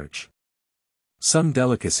astonishingly large. Some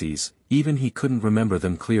delicacies, even he couldn't remember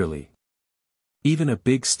them clearly. Even a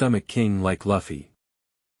big stomach king like Luffy.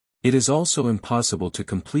 It is also impossible to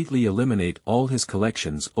completely eliminate all his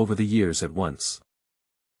collections over the years at once.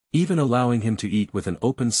 Even allowing him to eat with an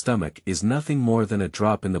open stomach is nothing more than a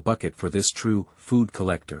drop in the bucket for this true food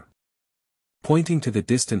collector. Pointing to the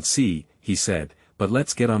distant sea, he said, "But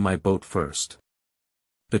let's get on my boat first.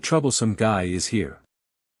 The troublesome guy is here."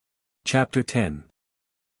 Chapter 10.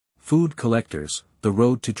 Food Collectors, The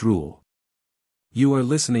Road to Drool. You are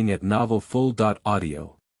listening at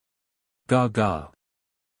novelfull.audio. Ga.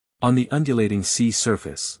 On the undulating sea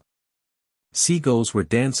surface. Seagulls were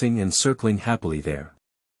dancing and circling happily there.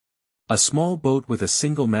 A small boat with a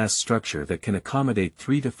single mast structure that can accommodate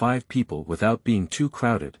 3 to 5 people without being too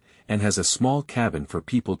crowded, and has a small cabin for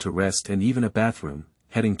people to rest and even a bathroom,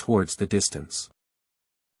 heading towards the distance.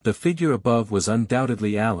 The figure above was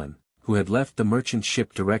undoubtedly Alan, who had left the merchant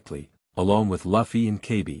ship directly, along with Luffy and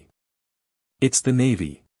KB. It's the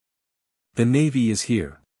Navy. The Navy is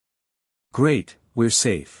here. Great, we're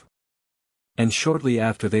safe. And shortly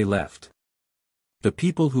after they left, the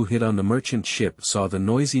people who hid on the merchant ship saw the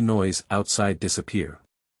noisy noise outside disappear.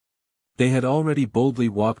 They had already boldly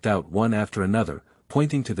walked out one after another,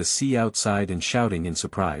 pointing to the sea outside and shouting in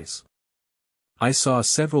surprise. I saw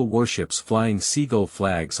several warships flying seagull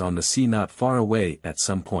flags on the sea not far away at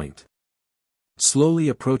some point. Slowly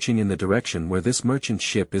approaching in the direction where this merchant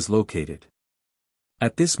ship is located.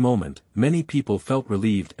 At this moment, many people felt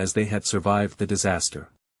relieved as they had survived the disaster.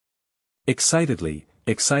 Excitedly,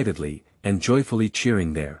 and joyfully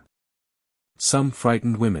cheering there. Some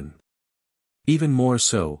frightened women. Even more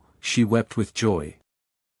so, she wept with joy.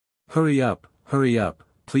 Hurry up,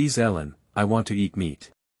 please Ellen, I want to eat meat.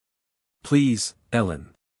 Please,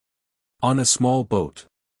 Ellen. On a small boat.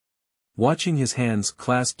 Watching his hands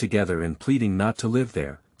clasped together and pleading not to live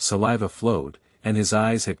there, saliva flowed, and his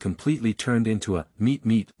eyes had completely turned into a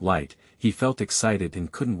meat light. He felt excited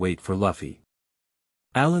and couldn't wait for Luffy.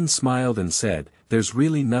 Alan smiled and said, "There's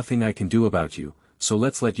really nothing I can do about you, so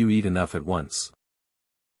let's let you eat enough at once."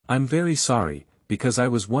 I'm very sorry, because I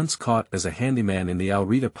was once caught as a handyman in the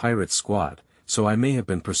Arita pirate squad, so I may have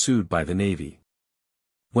been pursued by the Navy.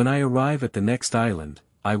 When I arrive at the next island,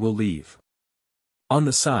 I will leave. On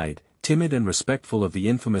the side, timid and respectful of the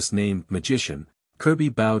infamous name Magician, Kirby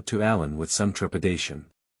bowed to Alan with some trepidation.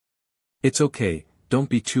 It's okay, don't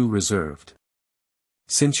be too reserved.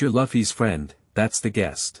 Since you're Luffy's friend, that's the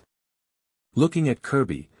guest. Looking at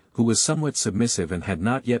Kirby, who was somewhat submissive and had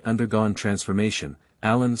not yet undergone transformation,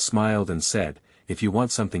 Alan smiled and said, if you want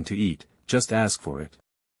something to eat, just ask for it.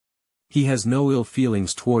 He has no ill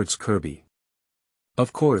feelings towards Kirby.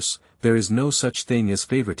 Of course, there is no such thing as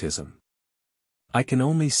favoritism. I can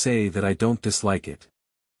only say that I don't dislike it.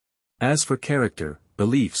 As for character,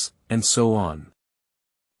 beliefs, and so on.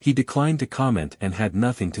 He declined to comment and had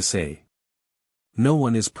nothing to say. No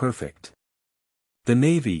one is perfect. The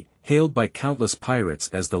Navy, hailed by countless pirates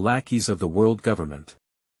as the lackeys of the world government.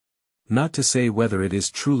 Not to say whether it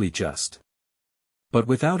is truly just. But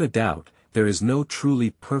without a doubt, there is no truly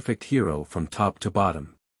perfect hero from top to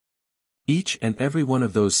bottom. Each and every one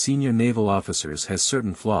of those senior naval officers has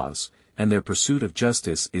certain flaws, and their pursuit of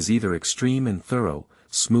justice is either extreme and thorough,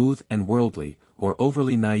 smooth and worldly, or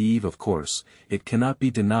overly naive. Of course, it cannot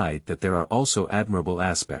be denied that there are also admirable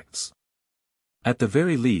aspects. At the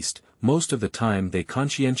very least, most of the time they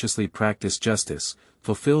conscientiously practice justice,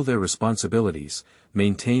 fulfill their responsibilities,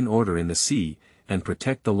 maintain order in the sea, and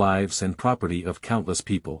protect the lives and property of countless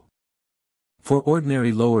people. For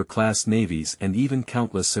ordinary lower-class navies and even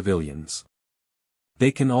countless civilians,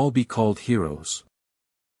 they can all be called heroes,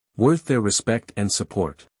 worth their respect and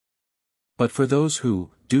support. But for those who,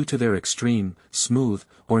 due to their extreme, smooth,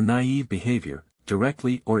 or naive behavior,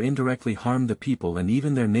 directly or indirectly harm the people and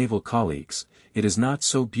even their naval colleagues, it is not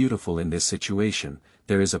so beautiful. In this situation,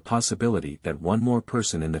 there is a possibility that one more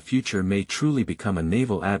person in the future may truly become a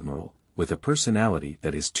naval admiral, with a personality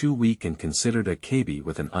that is too weak and considered a KB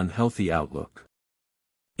with an unhealthy outlook.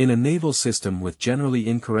 In a naval system with generally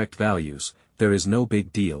incorrect values, there is no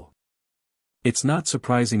big deal. It's not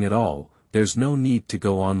surprising at all, there's no need to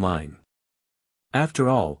go online. After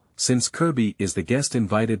all, since Kirby is the guest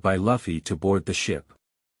invited by Luffy to board the ship,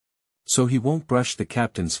 so he won't brush the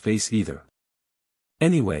captain's face either.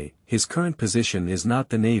 Anyway, his current position is not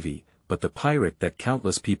the Navy, but the pirate that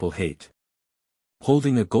countless people hate.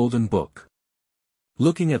 Holding a golden book.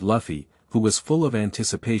 Looking at Luffy, who was full of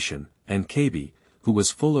anticipation, and KB, who was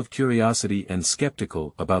full of curiosity and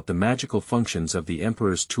skeptical about the magical functions of the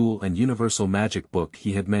Emperor's tool and universal magic book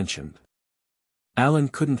he had mentioned. Alan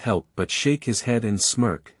couldn't help but shake his head and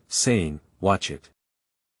smirk, saying, "Watch it."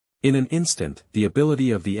 In an instant, the ability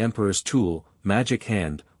of the Emperor's tool, Magic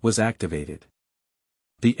Hand, was activated.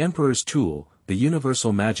 The Emperor's tool, the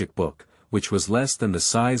universal magic book, which was less than the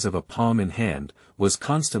size of a palm in hand, was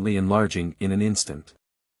constantly enlarging in an instant.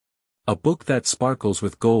 A book that sparkles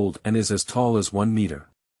with gold and is as tall as 1 meter.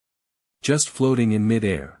 Just floating in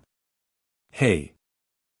mid-air. Hey!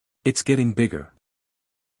 It's getting bigger.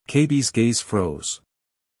 KB's gaze froze.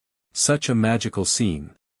 Such a magical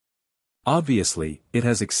scene. Obviously, it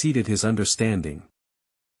has exceeded his understanding.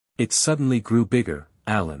 It suddenly grew bigger,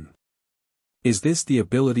 Alan. Is this the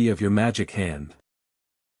ability of your magic hand?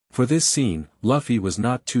 For this scene, Luffy was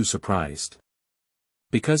not too surprised.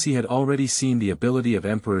 Because he had already seen the ability of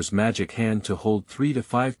Emperor's magic hand to hold 3 to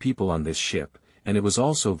 5 people on this ship, and it was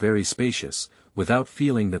also very spacious, without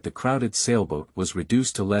feeling that the crowded sailboat was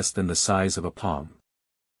reduced to less than the size of a palm.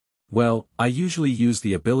 Well, I usually use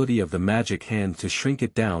the ability of the magic hand to shrink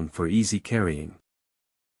it down for easy carrying.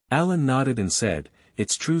 Alan nodded and said,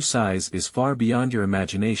 its true size is far beyond your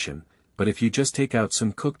imagination, but if you just take out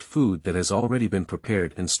some cooked food that has already been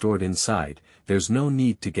prepared and stored inside, there's no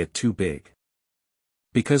need to get too big.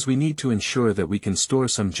 Because we need to ensure that we can store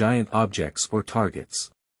some giant objects or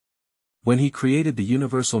targets. When he created the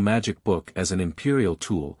Universal Magic Book as an imperial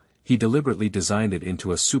tool, he deliberately designed it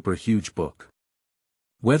into a super huge book.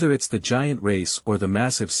 Whether it's the giant race or the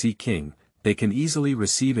massive Sea King, they can easily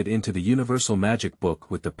receive it into the Universal Magic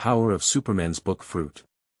Book with the power of Superman's book fruit.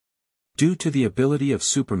 Due to the ability of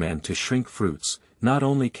Superman to shrink fruits, not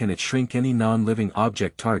only can it shrink any non-living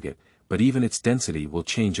object target, but even its density will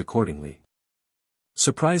change accordingly.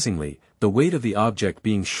 Surprisingly, the weight of the object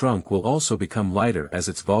being shrunk will also become lighter as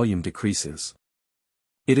its volume decreases.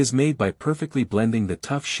 It is made by perfectly blending the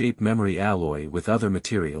tough shape memory alloy with other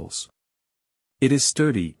materials. It is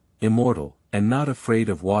sturdy, immortal, and not afraid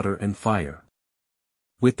of water and fire.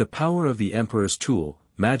 With the power of the Emperor's tool,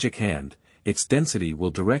 Magic Hand, its density will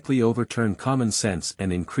directly overturn common sense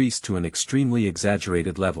and increase to an extremely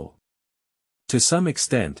exaggerated level. To some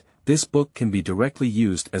extent, this book can be directly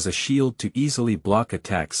used as a shield to easily block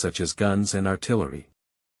attacks such as guns and artillery.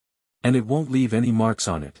 And it won't leave any marks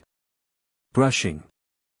on it. Brushing.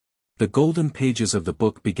 The golden pages of the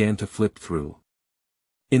book began to flip through.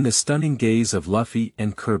 In the stunning gaze of Luffy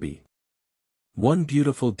and Kirby. One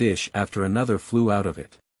beautiful dish after another flew out of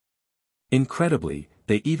it. Incredibly,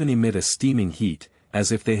 they even emit a steaming heat,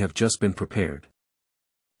 as if they have just been prepared.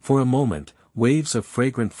 For a moment, waves of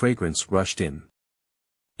fragrant fragrance rushed in.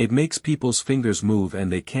 It makes people's fingers move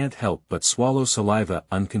and they can't help but swallow saliva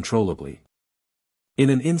uncontrollably. In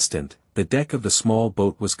an instant, the deck of the small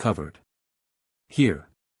boat was covered. Here.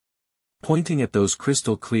 Pointing at those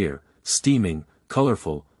crystal clear, steaming,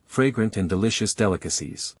 colorful, fragrant and delicious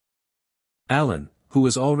delicacies. Alan, who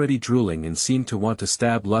was already drooling and seemed to want to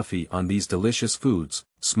stab Luffy on these delicious foods,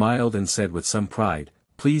 smiled and said with some pride,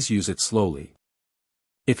 "Please use it slowly.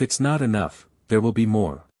 If it's not enough, there will be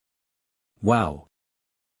more. Wow.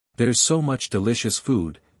 There's so much delicious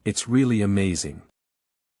food, it's really amazing."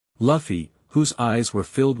 Luffy, whose eyes were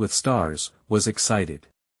filled with stars, was excited.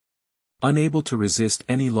 Unable to resist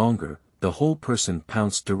any longer, the whole person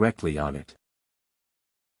pounced directly on it.